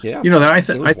Vegas. Yeah. I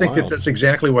think that's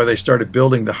exactly why they started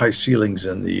building the high ceilings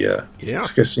in the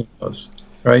casinos,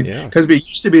 right? Yeah. Because it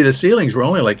used to be the ceilings were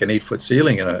only like an 8-foot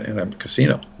ceiling in a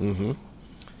casino. Mm-hmm.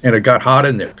 And it got hot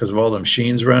in there because of all the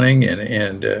machines running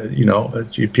and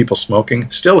people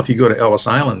smoking. Still, if you go to Ellis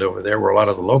Island over there, where a lot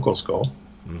of the locals go,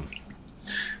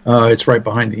 it's right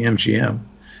behind the MGM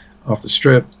off the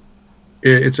Strip.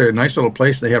 It's a nice little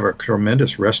place. They have a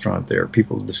tremendous restaurant there.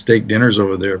 The steak dinners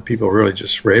over there, people really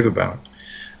just rave about.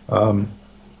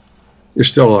 There's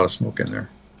still a lot of smoke in there.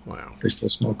 Wow. They still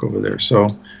smoke over there. So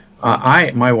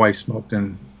my wife smoked,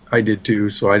 and I did too,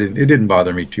 so it didn't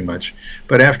bother me too much.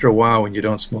 But after a while, when you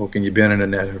don't smoke and you've been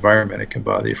in that environment, it can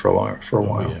bother you for a while,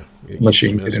 unless you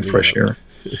can get in fresh air.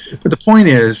 But the point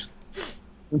is,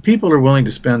 when people are willing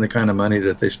to spend the kind of money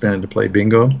that they spend to play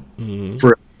bingo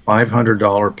for a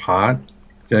 $500 pot,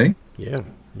 okay? Yeah,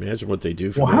 imagine what they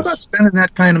do for how about spending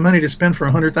that kind of money to spend for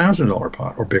a $100,000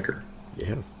 pot or bigger?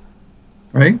 Yeah.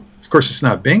 Right? Of course, it's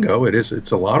not bingo.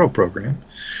 It's a lotto program.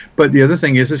 But the other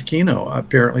thing is Keno.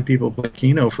 Apparently, people play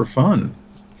Keno for fun.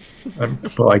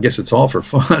 Well, I guess it's all for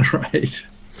fun, right?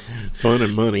 Fun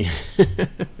and money.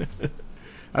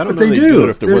 I don't know they do.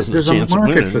 If there wasn't there's a chance a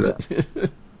market of for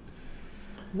that.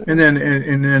 And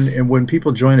then when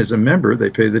people join as a member, they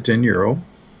pay the €10.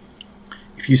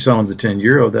 If you sell them the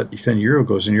 €10, that €10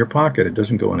 goes in your pocket. It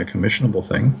doesn't go in a commissionable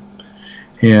thing.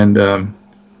 And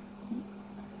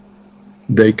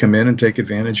they come in and take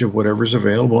advantage of whatever's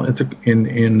available in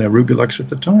Rubiluxe at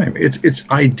the time. It's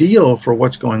ideal for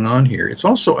what's going on here. It's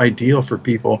also ideal for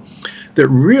people that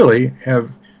really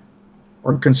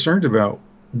are concerned about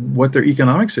what their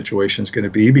economic situation is going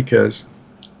to be, because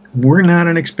we're not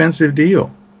an expensive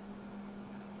deal.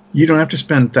 You don't have to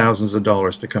spend thousands of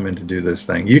dollars to come in to do this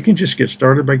thing. You can just get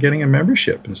started by getting a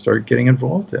membership and start getting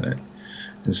involved in it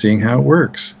and seeing how it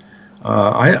works.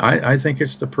 I think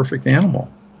it's the perfect animal.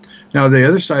 Now, the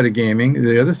other side of gaming,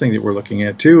 the other thing that we're looking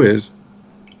at too is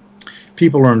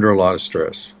people are under a lot of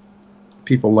stress.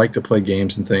 People like to play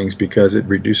games and things because it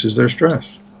reduces their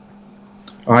stress.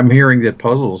 I'm hearing that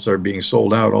puzzles are being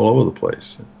sold out all over the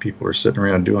place. People are sitting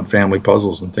around doing family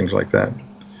puzzles and things like that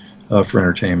for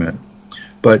entertainment.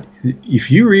 But if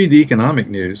you read the economic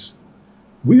news,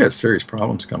 we got serious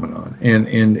problems coming on. And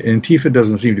Antifa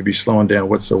doesn't seem to be slowing down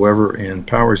whatsoever, and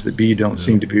powers that be don't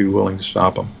seem to be willing to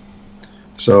stop them.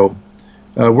 So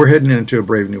we're heading into a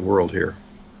brave new world here.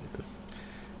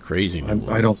 Crazy.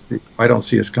 I don't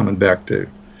see us coming back to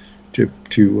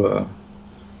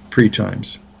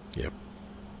pre-times. Yep.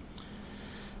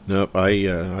 Nope. I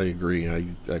agree.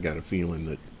 I got a feeling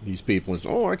that these people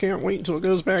I can't wait until it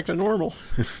goes back to normal.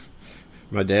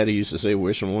 My daddy used to say,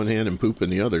 "Wish in one hand and poop in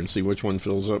the other, and see which one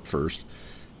fills up first."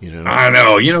 You know. I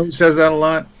know. You know who says that a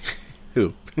lot?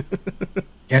 Who?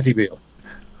 Kathy Bailey.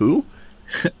 Who?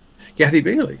 Kathy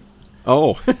Bailey.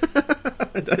 Oh,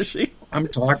 does she? I'm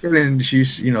talking, and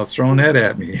she's throwing that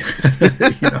at me.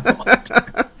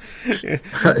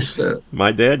 So,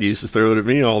 my dad used to throw it at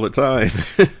me all the time.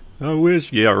 I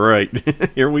wish. Yeah, right.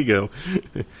 Here we go.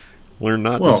 Learn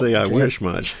not to say I wish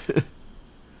much.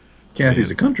 Kathy's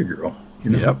a country girl.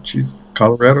 Yep. She's a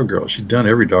Colorado girl. She's done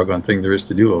every doggone thing there is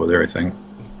to do over there, I think.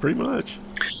 Pretty much.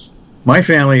 My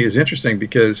family is interesting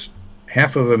because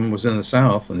half of them was in the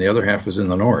South and the other half was in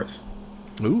the North.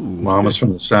 Ooh. Mom was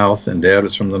from the South and Dad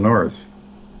was from the North.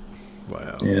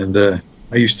 Wow. And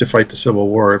I used to fight the Civil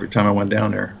War every time I went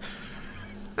down there.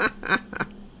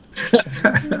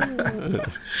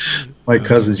 My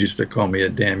cousins used to call me a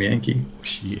damn Yankee.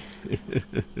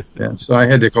 Yeah, so I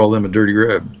had to call them a dirty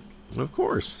Reb. Of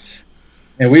course.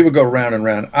 And we would go round and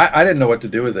round. I didn't know what to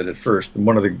do with it at first. And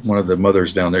one of the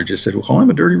mothers down there just said, "Well, call him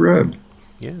a dirty Reb."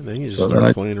 Yeah, then you just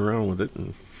start playing around with it.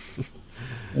 And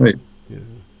right. Yeah.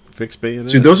 Fix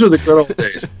bayonets. See, those were the good old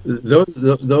days.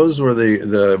 Those were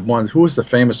the ones. Who was the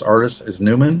famous artist? Is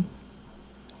Newman?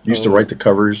 Used to write the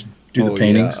covers, do the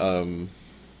paintings. Yeah.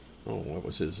 What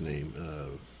was his name?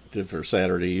 Did for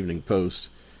Saturday Evening Post.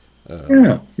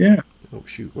 Yeah. Oh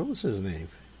shoot, what was his name?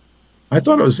 I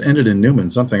thought it was ended in Newman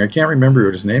something. I can't remember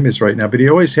what his name is right now, but he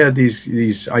always had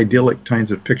these idyllic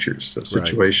kinds of pictures of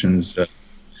situations, and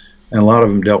a lot of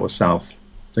them dealt with South,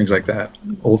 things like that,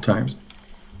 old times.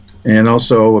 And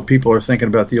also, people are thinking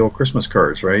about the old Christmas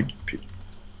cards, right?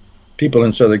 People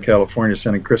in Southern California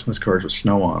sending Christmas cards with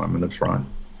snow on them in the front.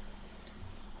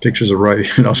 Pictures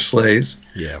of sleighs,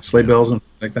 sleigh bells and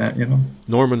things like that,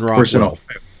 Norman Rockwell.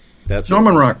 That's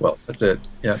Norman Rockwell. That's it.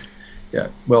 Yeah.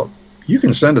 Well, you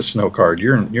can send a snow card.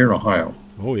 You're in Ohio.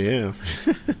 Oh yeah.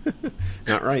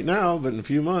 Not right now, but in a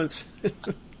few months.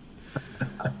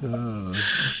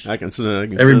 I can send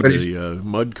a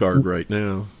mud card right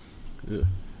now. Yeah.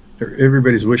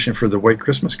 Everybody's wishing for the white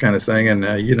Christmas kind of thing, and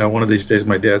one of these days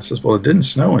my dad says, "Well, it didn't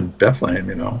snow in Bethlehem,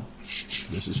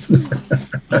 This is true.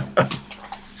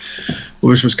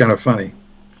 Which was kind of funny.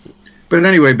 But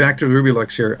anyway, back to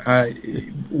Rubiluxe here.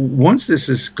 Once this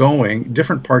is going,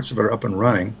 different parts of it are up and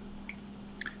running,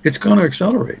 it's going to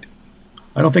accelerate.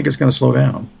 I don't think it's going to slow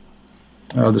down.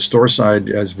 The store side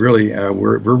is really,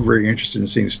 we're very interested in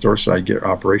seeing the store side get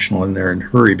operational in there and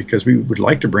hurry, because we would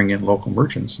like to bring in local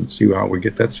merchants and see how we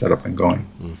get that set up and going.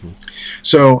 Mm-hmm.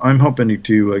 So I'm hoping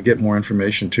to get more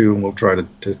information too, and we'll try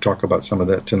to talk about some of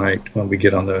that tonight when we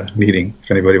get on the meeting, if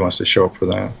anybody wants to show up for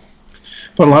that.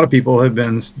 But a lot of people have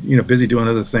been, busy doing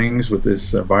other things with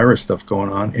this virus stuff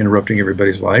going on, interrupting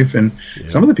everybody's life. And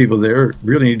some of the people there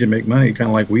really need to make money, kind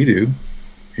of like we do.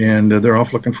 And they're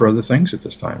off looking for other things at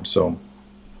this time. So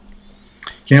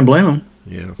can't blame them.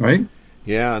 Yeah. Right?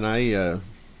 Yeah, and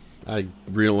I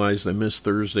realized I missed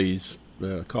Thursday's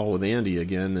call with Andy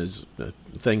again. As the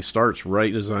thing starts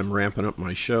right as I'm ramping up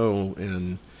my show,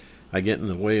 and I get in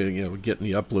the way of getting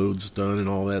the uploads done and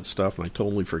all that stuff, and I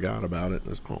totally forgot about it.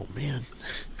 And oh man,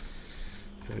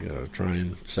 I gotta try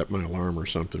and set my alarm or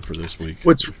something for this week.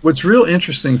 What's real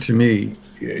interesting to me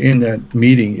in that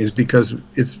meeting is because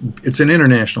it's an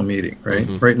international meeting, right?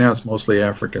 Mm-hmm. Right now it's mostly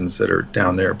Africans that are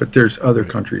down there, but there's other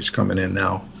countries coming in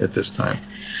now at this time.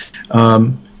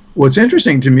 What's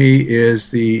interesting to me is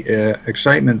the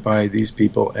excitement by these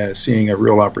people as seeing a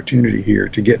real opportunity here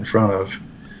to get in front of,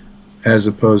 as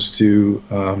opposed to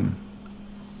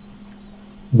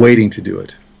waiting to do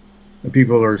it.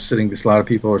 People are sitting, a lot of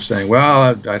people are saying, well,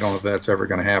 I don't know if that's ever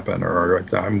going to happen, or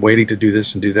I'm waiting to do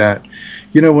this and do that.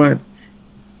 You know what?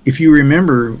 If you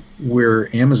remember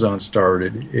where Amazon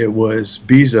started, it was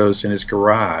Bezos in his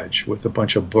garage with a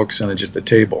bunch of books and just a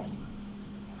table.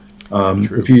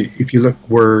 If you look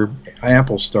where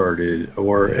Apple started,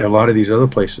 or a lot of these other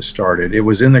places started, it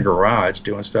was in the garage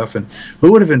doing stuff. And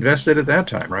who would have invested at that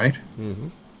time, right? Mm-hmm.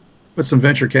 But some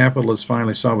venture capitalists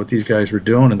finally saw what these guys were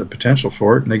doing and the potential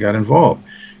for it, and they got involved.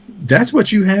 That's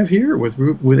what you have here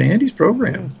with Andy's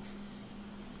program.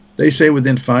 They say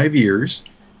within 5 years,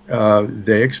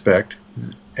 they expect,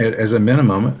 as a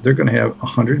minimum, they're going to have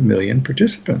 100 million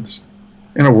participants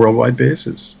on a worldwide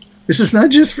basis. This is not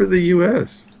just for the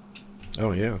U.S.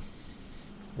 Oh, yeah.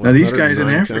 Now, these guys in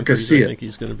Africa see it. I think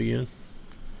he's going to be in.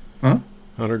 Huh?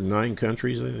 109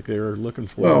 countries, I think they're looking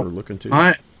for or looking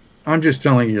to. I'm just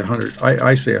telling you 100.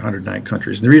 I say 109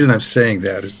 countries. And the reason I'm saying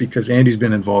that is because Andy's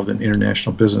been involved in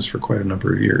international business for quite a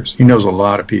number of years. He knows a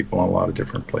lot of people in a lot of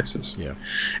different places. Yeah.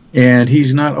 And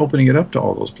he's not opening it up to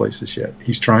all those places yet.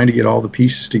 He's trying to get all the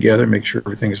pieces together, make sure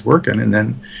everything is working, and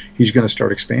then he's going to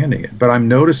start expanding it. But I'm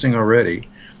noticing already,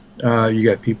 you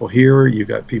got people here, you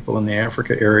got people in the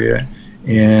Africa area,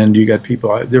 and you got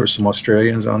people, there were some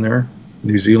Australians on there,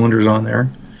 New Zealanders on there.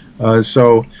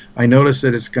 So I noticed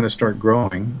that it's going to start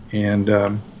growing,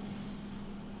 and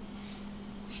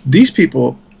these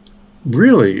people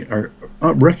really are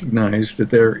recognize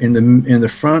that they're in the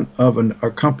front of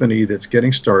a company that's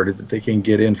getting started, that they can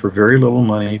get in for very little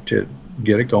money to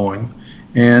get it going,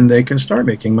 and they can start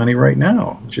making money right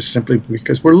now, just simply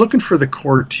because we're looking for the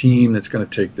core team that's going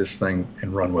to take this thing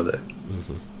and run with it.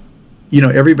 Mm-hmm. You know,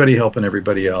 everybody helping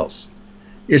everybody else.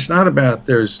 It's not about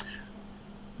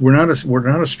we're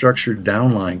not a structured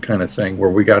downline kind of thing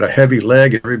where we got a heavy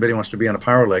leg and everybody wants to be on a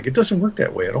power leg. It doesn't work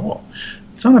that way at all.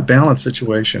 It's not a balanced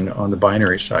situation on the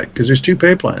binary side because there's two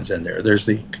pay plans in there. There's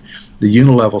the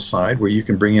unilevel side where you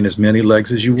can bring in as many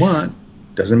legs as you want.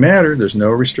 Doesn't matter. There's no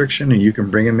restriction, and you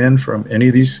can bring them in from any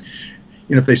of these.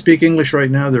 You know, if they speak English right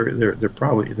now, they're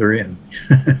in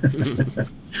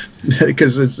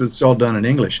because it's all done in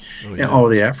English. Oh, yeah. And all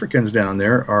of the Africans down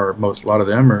there a lot of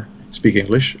them speak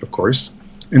English, of course.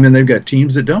 And then they've got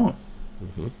teams that don't.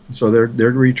 Mm-hmm. So they're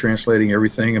retranslating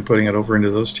everything and putting it over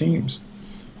into those teams.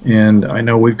 And I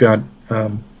know we've got,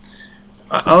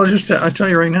 I'll tell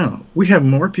you right now, we have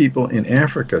more people in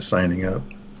Africa signing up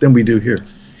than we do here.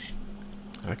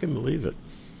 I can believe it.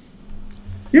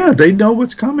 Yeah, they know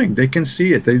what's coming. They can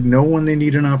see it. They know when they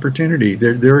need an opportunity.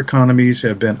 Their economies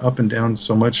have been up and down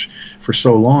so much for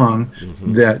so long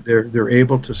mm-hmm. that they're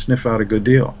able to sniff out a good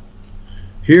deal.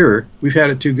 Here, we've had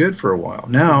it too good for a while.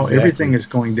 Now, exactly. Everything is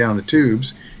going down the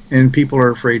tubes, and people are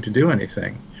afraid to do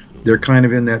anything. They're kind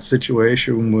of in that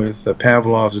situation with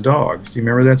Pavlov's dogs. Do you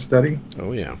remember that study?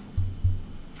 Oh, yeah.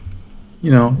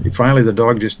 You know, finally the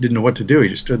dog just didn't know what to do. He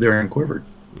just stood there and quivered.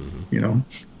 Mm-hmm. You know,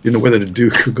 didn't know whether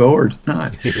to go or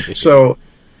not. So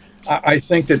I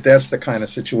think that's the kind of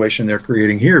situation they're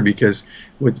creating here because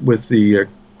with the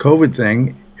COVID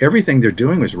thing, everything they're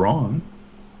doing was wrong.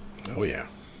 Oh, yeah.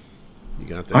 You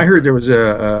got that. I heard there was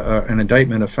an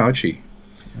indictment of Fauci,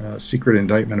 a secret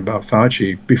indictment about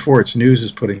Fauci before its news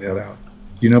is putting that out.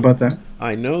 Do you know about that?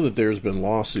 I know that there's been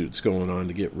lawsuits going on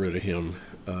to get rid of him.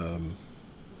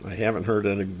 I haven't heard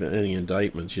any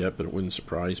indictments yet, but it wouldn't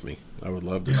surprise me. I would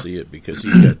love to see it because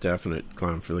he's got definite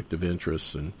conflict of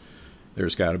interest, and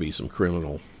there's got to be some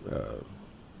criminal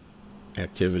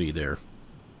activity there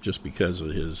just because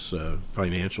of his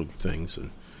financial things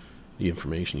and the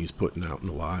information he's putting out and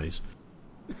the lies.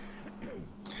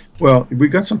 Well, we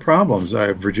got some problems.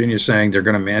 Virginia's saying they're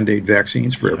going to mandate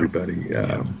vaccines for everybody.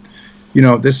 You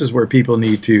know, this is where people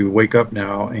need to wake up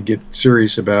now and get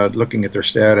serious about looking at their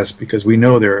status because we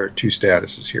know there are two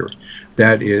statuses here.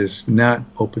 That is not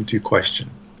open to question.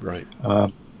 Right.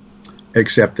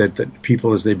 Except that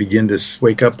people, as they begin to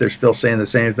wake up, they're still saying the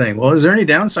same thing. Well, is there any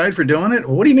downside for doing it?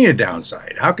 Well, what do you mean a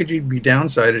downside? How could you be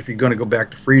downside if you're going to go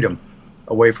back to freedom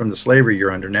away from the slavery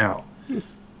you're under now?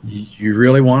 You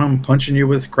really want them punching you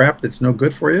with crap that's no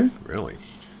good for you? Really?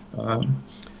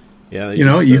 Yeah. You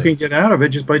know, you can get out of it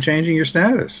just by changing your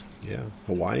status. Yeah.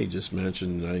 Hawaii just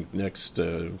mentioned next,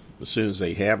 as soon as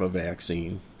they have a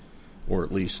vaccine, or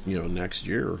at least, you know, next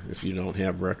year, if you don't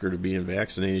have record of being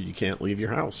vaccinated, you can't leave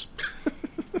your house.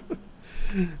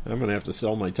 I'm going to have to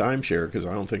sell my timeshare because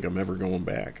I don't think I'm ever going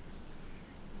back.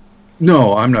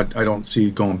 No, I'm not. I don't see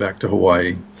going back to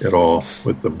Hawaii at all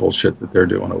with the bullshit that they're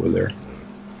doing over there.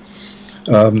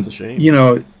 It's a shame. You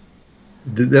know,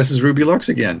 this is Rubiluxe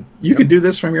again. You could do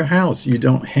this from your house. You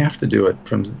don't have to do it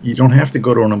you don't have to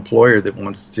go to an employer that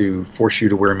wants to force you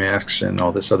to wear masks and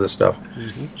all this other stuff.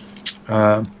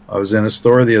 Mm-hmm. I was in a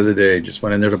store the other day, just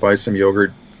went in there to buy some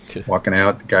yogurt, walking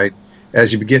out. The guy,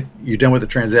 as you're done with the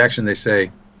transaction, they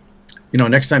say, you know,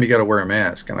 next time you got to wear a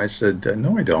mask. And I said,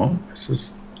 no, I don't. I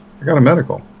says, I got a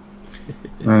medical.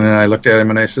 And then I looked at him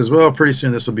and I says, well, pretty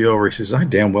soon this will be over. He says, I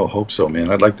damn well hope so,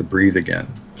 man. I'd like to breathe again.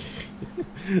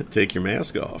 Take your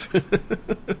mask off.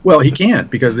 Well, he can't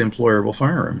because the employer will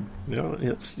fire him.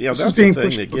 That's the thing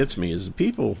that gets me is the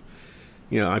people,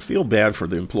 you know, I feel bad for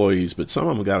the employees, but some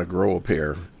of them got to grow a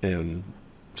pair and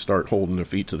start holding their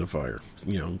feet to the fire.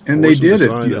 You know, and they did it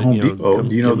at Home Depot.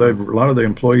 A lot of the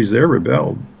employees there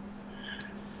rebelled.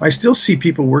 I still see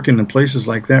people working in places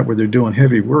like that where they're doing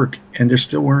heavy work and they're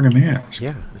still wearing a mask.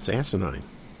 Yeah, it's asinine.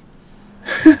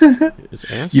 It's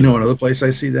asinine. You know, another place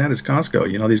I see that is Costco.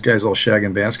 You know, these guys all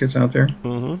shagging baskets out there.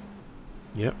 Mm-hmm.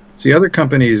 Yep. See, other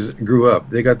companies grew up.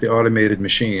 They got the automated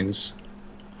machines.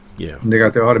 Yeah. And they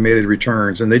got the automated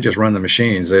returns, and they just run the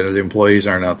machines. The employees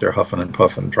aren't out there huffing and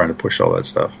puffing trying to push all that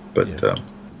stuff. But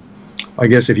I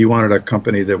guess if you wanted a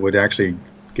company that would actually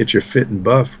get you fit and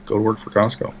buff, go to work for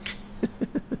Costco.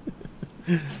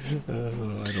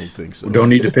 I don't think so. Don't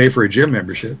need to pay for a gym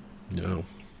membership. No,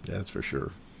 that's for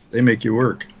sure. They make you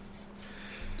work.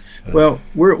 Well,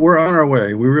 we're on our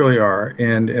way. We really are.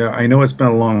 And I know it's been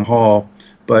a long haul,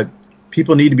 but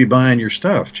people need to be buying your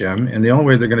stuff, Jim. And the only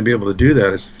way they're going to be able to do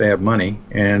that is if they have money.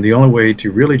 And the only way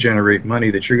to really generate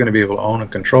money that you're going to be able to own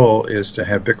and control is to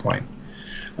have Bitcoin.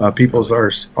 People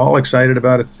are all excited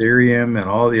about Ethereum and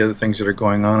all the other things that are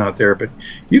going on out there. But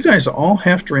you guys all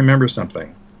have to remember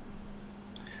something.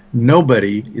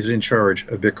 Nobody is in charge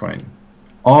of Bitcoin.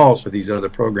 All of these other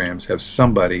programs have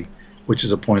somebody, which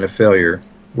is a point of failure,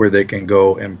 where they can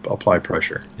go and apply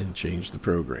pressure. And change the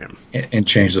program. And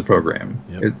change the program.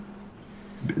 Yep.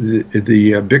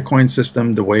 The Bitcoin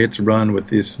system, the way it's run with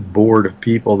this board of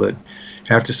people that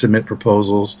have to submit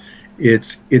proposals,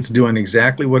 it's doing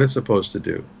exactly what it's supposed to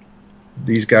do.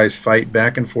 These guys fight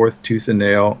back and forth, tooth and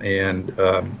nail, and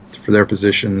for their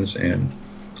positions, and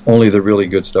only the really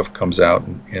good stuff comes out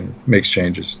and makes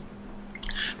changes.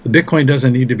 The Bitcoin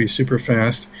doesn't need to be super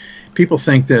fast. People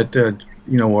think that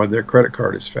their credit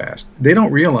card is fast. They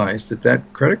don't realize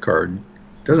that credit card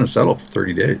doesn't settle for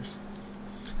 30 days.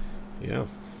 Yeah.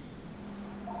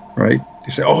 Right?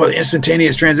 They say, "Oh,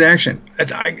 instantaneous transaction.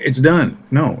 It's done."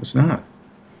 No, it's not.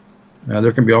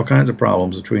 There can be all kinds of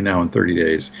problems between now and 30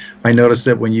 days. I noticed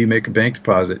that when you make a bank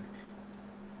deposit,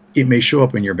 it may show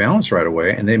up in your balance right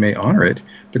away, and they may honor it,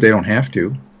 but they don't have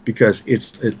to because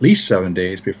it's at least 7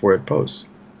 days before it posts.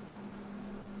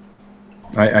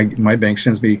 My bank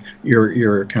sends me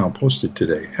your account posted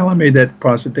today. Hell, I made that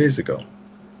deposit days ago.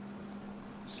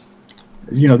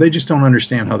 They just don't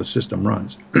understand how the system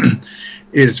runs.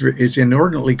 It's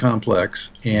inordinately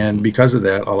complex, and because of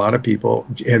that, a lot of people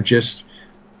have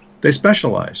they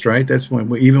specialized, right? That's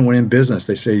when even when in business,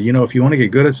 they say, if you want to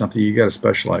get good at something, you got to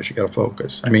specialize, you got to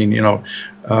focus. I mean,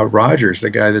 Rogers,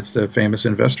 the guy that's the famous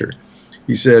investor,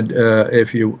 he said,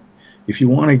 if you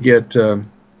want to get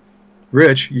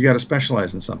rich, you got to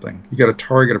specialize in something. You got to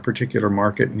target a particular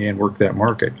market and work that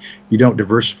market. You don't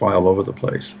diversify all over the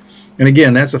place. And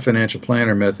again, that's a financial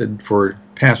planner method for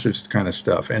passive kind of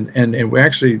stuff. And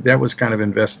actually, that was kind of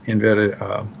invented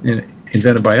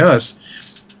by us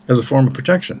as a form of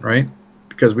protection, right?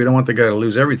 Because we don't want the guy to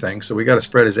lose everything, so we got to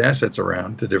spread his assets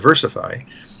around to diversify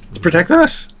to protect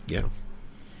us. Yeah.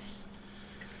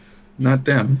 Not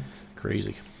them.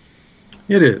 Crazy.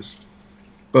 It is.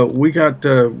 But we got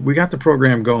the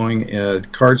program going.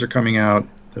 Cards are coming out.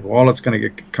 The wallet's going to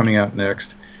get coming out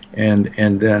next, and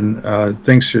then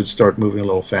things should start moving a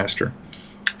little faster.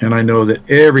 And I know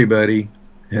that everybody.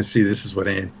 And see, this is what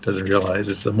Andy doesn't realize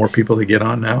is the more people that get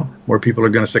on now, more people are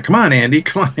going to say, "Come on, Andy!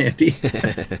 Come on, Andy!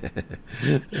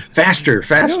 faster!"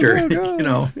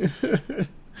 Go.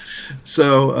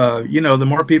 So the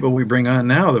more people we bring on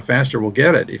now, the faster we'll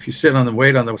get it. If you sit on the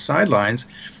wait on the sidelines,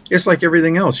 it's like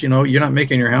everything else. You're not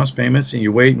making your house payments, and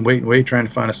you wait and wait and wait, trying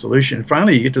to find a solution.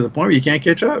 Finally, you get to the point where you can't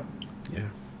catch up. Yeah.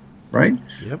 Right.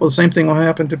 Yep. Well, the same thing will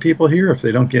happen to people here if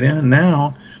they don't get in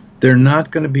now. They're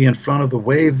not going to be in front of the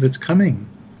wave that's coming.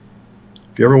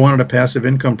 If you ever wanted a passive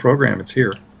income program, it's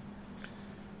here.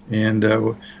 And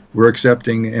we're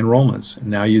accepting enrollments. And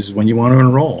now is when you want to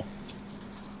enroll.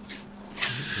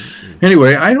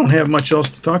 Anyway, I don't have much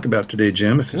else to talk about today,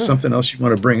 Jim. If there's something else you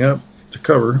want to bring up to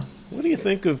cover. What do you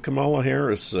think of Kamala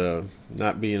Harris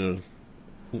not being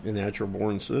a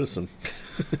natural-born citizen?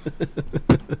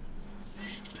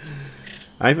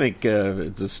 I think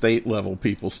at the state level,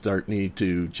 people need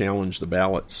to challenge the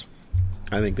ballots.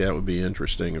 I think that would be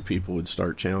interesting if people would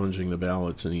start challenging the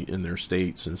ballots in their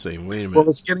states and saying, wait a minute. Well,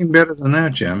 it's getting better than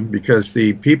that, Jim, because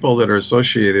the people that are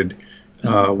associated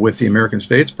with the American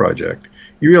States Project,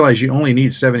 you realize you only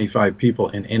need 75 people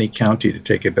in any county to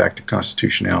take it back to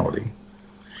constitutionality.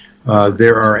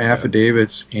 There are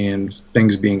affidavits and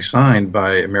things being signed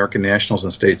by American nationals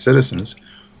and state citizens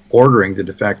ordering the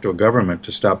de facto government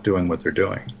to stop doing what they're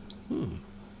doing.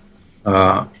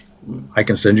 I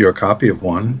can send you a copy of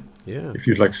one. Yeah. If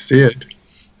you'd like to see it.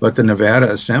 But the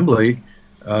Nevada Assembly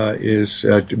is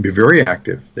to be very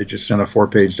active. They just sent a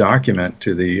 4-page document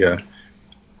to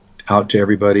out to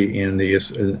everybody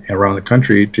around the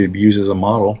country to use as a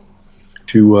model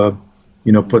to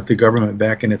put the government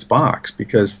back in its box,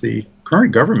 because the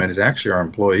current government is actually our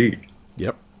employee.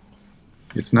 Yep.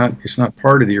 It's not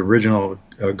part of the original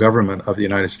government of the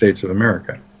United States of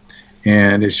America,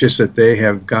 and it's just that they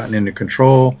have gotten into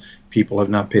control. People have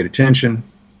not paid attention.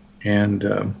 And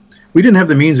we didn't have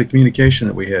the means of communication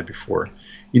that we had before.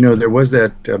 You know, there was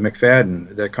that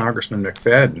McFadden, that Congressman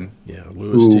McFadden. Yeah,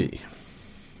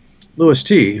 Louis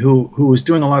T., who was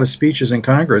doing a lot of speeches in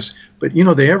Congress, but, you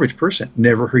know, the average person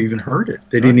never even heard it.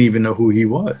 They didn't even know who he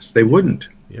was. They wouldn't.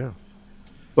 Yeah.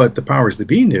 But the powers that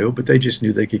be knew, but they just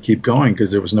knew they could keep going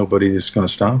because there was nobody that's going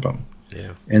to stop them.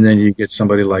 Yeah. And then you get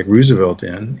somebody like Roosevelt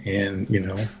in, and, you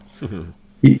know,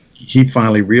 he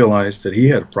finally realized that he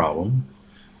had a problem.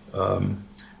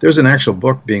 There's an actual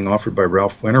book being offered by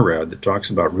Ralph Winterrad that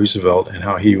talks about Roosevelt and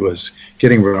how he was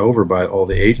getting run over by all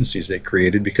the agencies they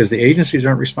created because the agencies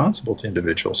aren't responsible to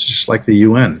individuals, just like the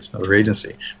UN. It's another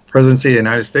agency. Presidency of the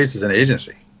United States is an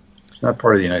agency. It's not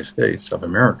part of the United States of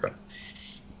America.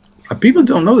 People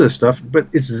don't know this stuff, but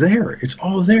it's there. It's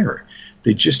all there.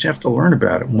 They just have to learn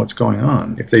about it and what's going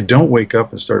on. If they don't wake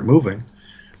up and start moving,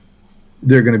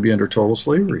 they're going to be under total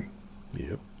slavery.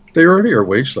 Yep. They already are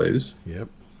wage slaves. Yep.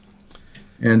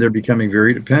 And they're becoming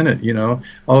very dependent. You know,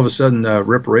 all of a sudden,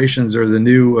 reparations are the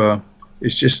new.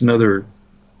 It's just another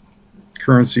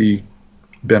currency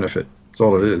benefit. That's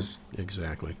all it is.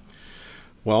 Exactly.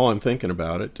 Well, I'm thinking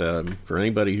about it. For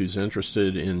anybody who's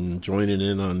interested in joining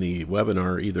in on the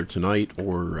webinar, either tonight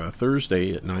or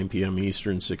Thursday at 9 p.m.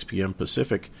 Eastern, 6 p.m.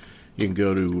 Pacific, you can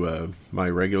go to my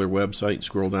regular website,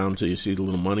 scroll down until you see the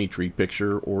little money tree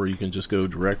picture, or you can just go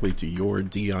directly to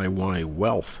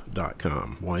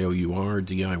yourdiywealth.com,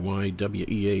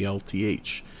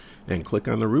 YOURDIYWEALTH, and click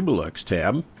on the Rubiluxe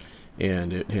tab,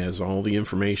 and it has all the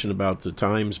information about the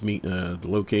times, the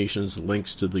locations, the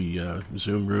links to the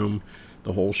Zoom room,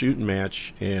 the whole shooting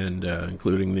match, and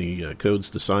including the codes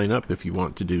to sign up if you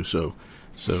want to do so.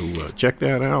 So check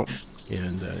that out.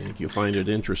 And I think you'll find it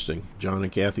interesting. John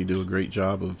and Kathy do a great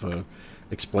job of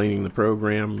explaining the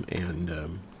program,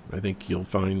 and I think you'll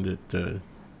find that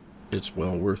it's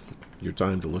well worth your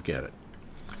time to look at it.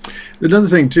 Another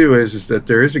thing, too, is that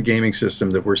there is a gaming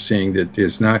system that we're seeing that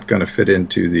is not going to fit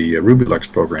into the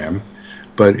Rubiluxe program,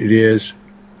 but it is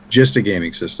just a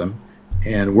gaming system,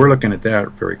 and we're looking at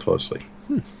that very closely.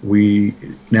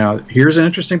 Now, here's an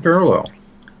interesting parallel.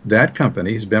 That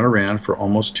company has been around for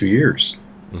almost 2 years.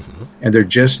 Mm-hmm. And they're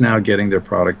just now getting their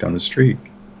product on the street.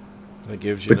 That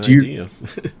gives you an idea.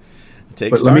 It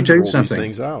takes but let me tell you these something.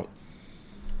 Things out.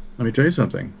 Let me tell you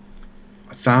something.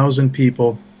 1,000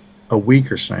 people a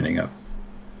week are signing up.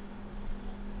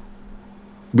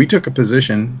 We took a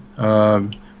position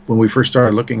when we first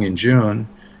started looking in June,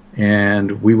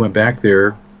 and we went back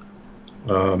there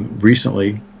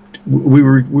recently. We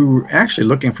were actually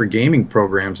looking for gaming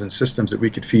programs and systems that we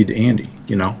could feed to Andy,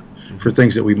 you know, for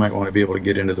things that we might want to be able to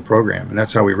get into the program. And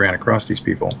that's how we ran across these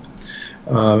people.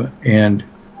 And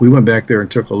we went back there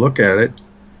and took a look at it.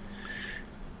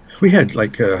 We had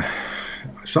like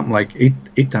something like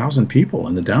 8,000 people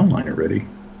in the downline already.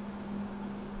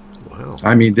 Wow.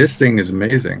 I mean, this thing is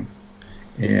amazing.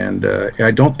 And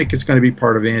I don't think it's going to be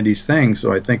part of Andy's thing,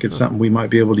 so I think it's something we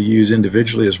might be able to use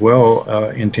individually as well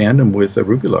in tandem with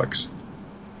Rubiluxe.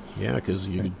 Yeah, because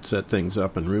you could set things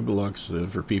up in Rubiluxe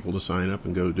for people to sign up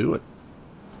and go do it.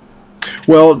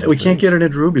 Well, we can't get it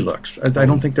into Rubiluxe. I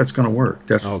don't think that's going to work.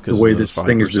 That's the way this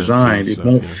thing is designed. It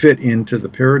won't fit into the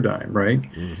paradigm, right?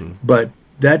 Mm-hmm. But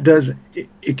that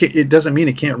it doesn't mean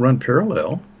it can't run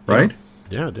parallel, right?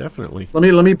 Yeah, definitely.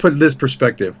 Let me put this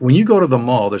perspective. When you go to the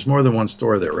mall, there's more than one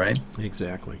store there, right?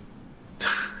 Exactly.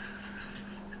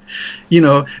 You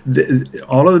know,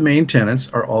 all of the main tenants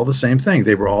are all the same thing.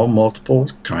 They were all multiple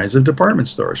kinds of department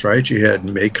stores, right? You had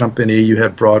May Company, you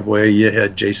had Broadway, you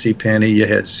had J.C. Penney, you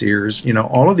had Sears. You know,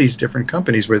 all of these different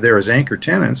companies were there as anchor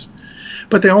tenants,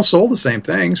 but they all sold the same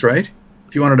things, right?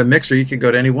 If you wanted a mixer, you could go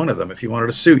to any one of them. If you wanted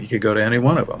a suit, you could go to any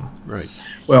one of them. Right.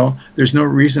 Well, there's no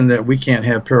reason that we can't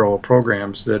have parallel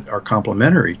programs that are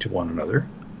complementary to one another,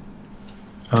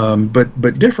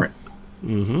 but different.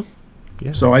 Mm-hmm.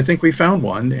 Yeah. So I think we found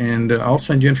one, and I'll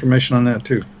send you information on that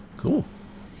too. Cool.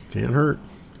 Can't hurt.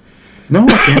 No,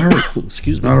 it can't hurt.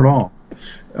 Excuse me. Not at all.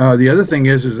 The other thing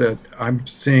is that I'm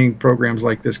seeing programs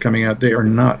like this coming out. They are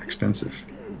not expensive.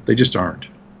 They just aren't.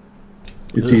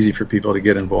 It's easy for people to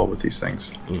get involved with these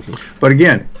things. Mm-hmm. But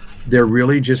again, they're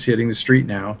really just hitting the street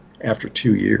now after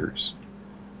 2 years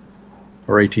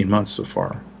or 18 months so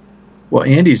far. Well,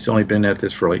 Andy's only been at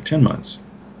this for like 10 months.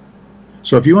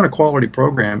 So if you want a quality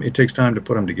program, it takes time to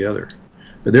put them together.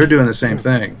 But they're doing the same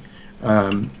thing.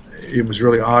 It was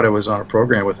really odd. I was on a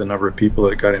program with a number of people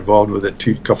that got involved with it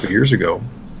a couple of years ago.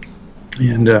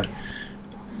 And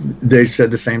they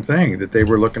said the same thing, that they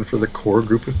were looking for the core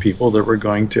group of people that were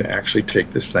going to actually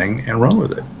take this thing and run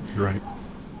with it. Right.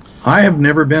 I have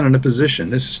never been in a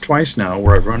position, this is twice now,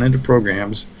 where I've run into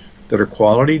programs that are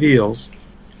quality deals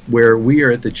where we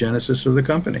are at the genesis of the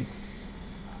company.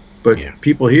 But Yeah.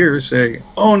 people here say,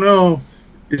 "Oh no,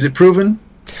 is it proven?"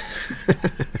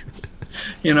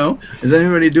 Is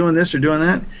anybody doing this or doing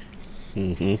that?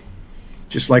 Mm-hmm.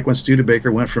 Just like when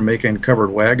Studebaker went from making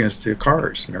covered wagons to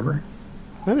cars. Remember?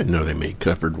 I didn't know they made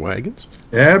covered wagons.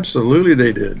 Absolutely,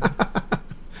 they did.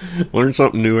 Learn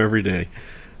something new every day.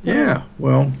 Yeah.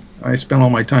 Well, I spent all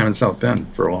my time in South Bend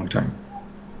for a long time.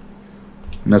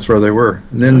 And that's where they were.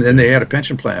 And then they had a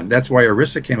pension plan. That's why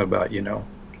ERISA came about,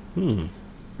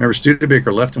 Remember,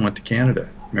 Studebaker left and went to Canada.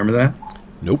 Remember that?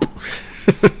 Nope.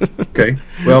 Okay.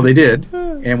 Well, they did.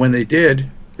 And when they did,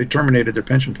 they terminated their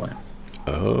pension plan.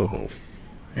 Oh.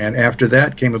 And after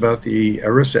that came about the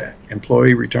ERISA,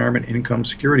 Employee Retirement Income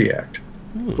Security Act,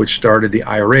 which started the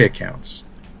IRA accounts.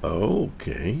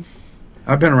 Okay.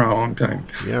 I've been around a long time.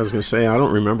 Yeah, I was going to say, I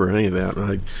don't remember any of that.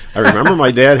 I remember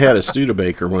my dad had a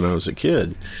Studebaker when I was a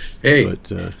kid. Hey,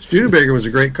 but, Studebaker was a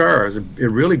great car. It was a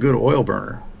really good oil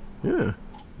burner. Yeah,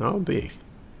 I'll be.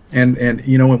 And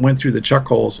it went through the chuck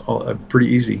holes pretty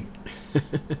easy.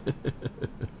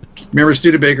 Remember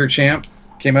Studebaker Champ?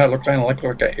 Came out, looked kind of like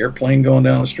an airplane going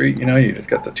down the street. You just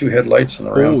got the two headlights and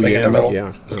the round thing in the middle.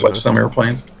 Yeah. Looked like some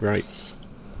airplanes. Right.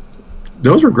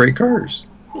 Those were great cars.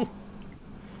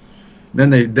 Then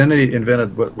they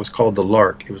invented what was called the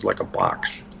Lark. It was like a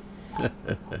box.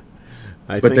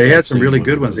 But they had some really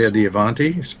good ones. They had the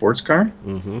Avanti, a sports car.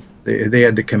 Mm-hmm. They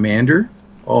had the Commander.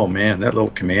 Oh man, that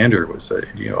little Commander was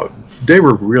they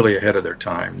were really ahead of their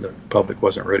time. The public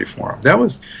wasn't ready for them.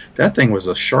 That thing was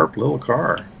a sharp little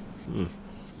car.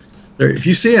 If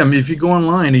you see them, if you go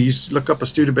online and you look up a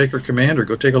Studebaker Commander,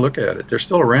 go take a look at it. They're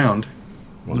still around.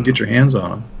 You can get your hands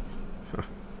on them.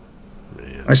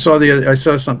 Man. I saw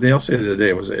something else the other day.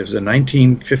 It was a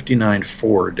 1959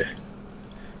 Ford,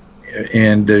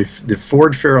 and the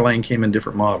Ford Fairlane came in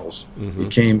different models. Mm-hmm. It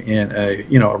came in a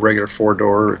regular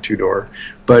 4-door or 2-door,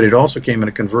 but it also came in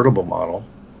a convertible model,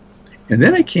 and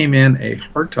then it came in a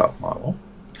hardtop model,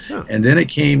 and then it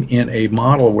came in a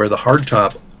model where the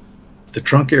hardtop, the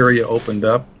trunk area opened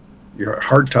up, your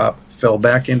hardtop fell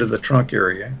back into the trunk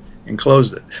area and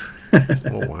closed it.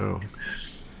 Oh wow!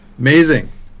 Amazing.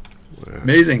 Wow.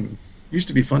 Amazing. Used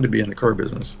to be fun to be in the car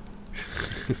business.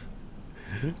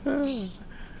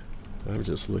 I'm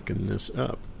just looking this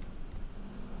up.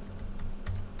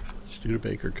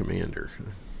 Studebaker Commander.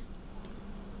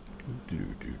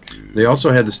 They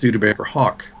also had the Studebaker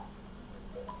Hawk.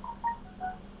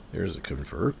 There's a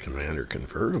Commander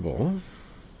convertible.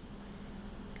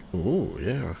 Oh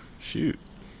yeah, shoot.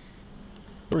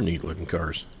 They're neat looking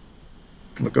cars.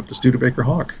 Look up the Studebaker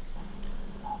Hawk.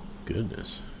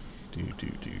 Goodness.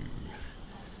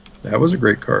 That was a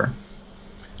great car.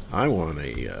 I want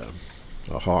a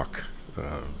Hawk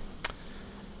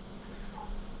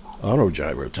auto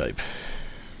gyro type.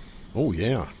 Oh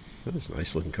yeah, that's a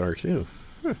nice looking car too.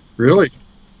 Huh. Really?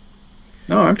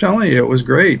 No, I'm telling you, it was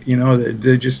great.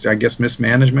 They just, I guess,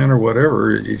 mismanagement or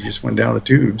whatever. It just went down the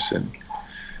tubes,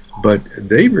 but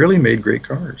they really made great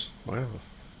cars. Wow,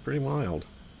 pretty wild.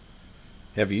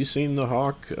 Have you seen the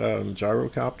Hawk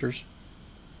gyrocopters?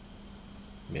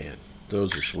 Man,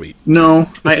 those are sweet. No,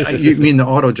 you mean the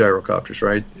auto gyrocopters,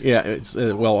 right? Yeah, it's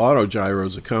Auto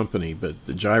Gyro's a company, but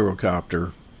the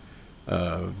gyrocopter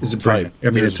Is a type.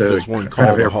 brand. There's one kind called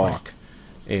of the airplane. Hawk,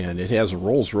 and it has a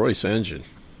Rolls-Royce engine.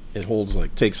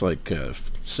 It takes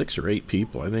 6 or 8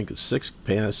 people. I think it's 6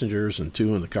 passengers and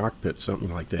 2 in the cockpit,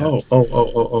 something like that.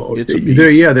 Oh! It's a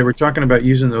beast. They were talking about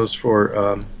using those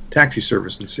for taxi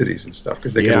service in cities and stuff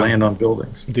because they could land on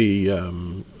buildings. The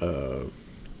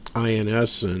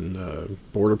INS and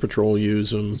Border Patrol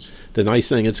use them. The nice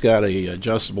thing, it's got a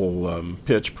adjustable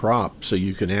pitch prop, so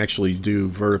you can actually do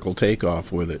vertical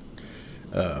takeoff with it.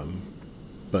 As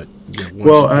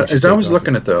I was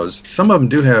looking at those, some of them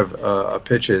do have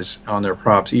pitches on their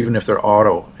props, even if they're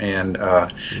auto. And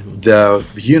the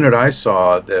unit I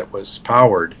saw that was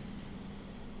powered,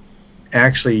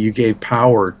 actually you gave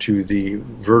power to the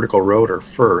vertical rotor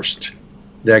first.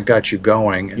 That got you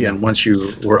going, and then once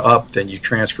you were up, then you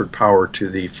transferred power to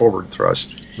the forward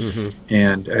thrust,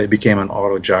 and it became an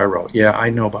auto gyro. Yeah,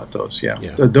 I know about those. Yeah.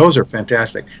 Those are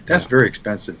fantastic. That's very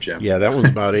expensive, Jim. Yeah, that one's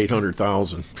about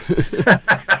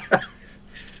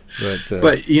 $800,000.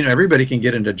 But everybody can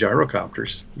get into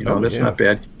gyrocopters. That's not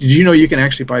bad. Did you know you can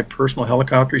actually buy personal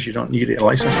helicopters? You don't need a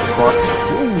license to fly.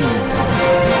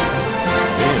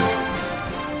 Man,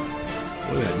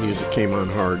 boy, that music came on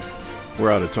hard. We're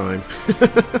out of time.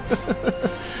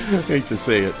 Hate to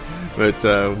say it, but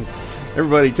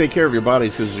everybody take care of your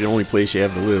bodies because it's the only place you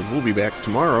have to live. We'll be back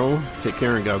tomorrow. Take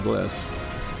care and God bless.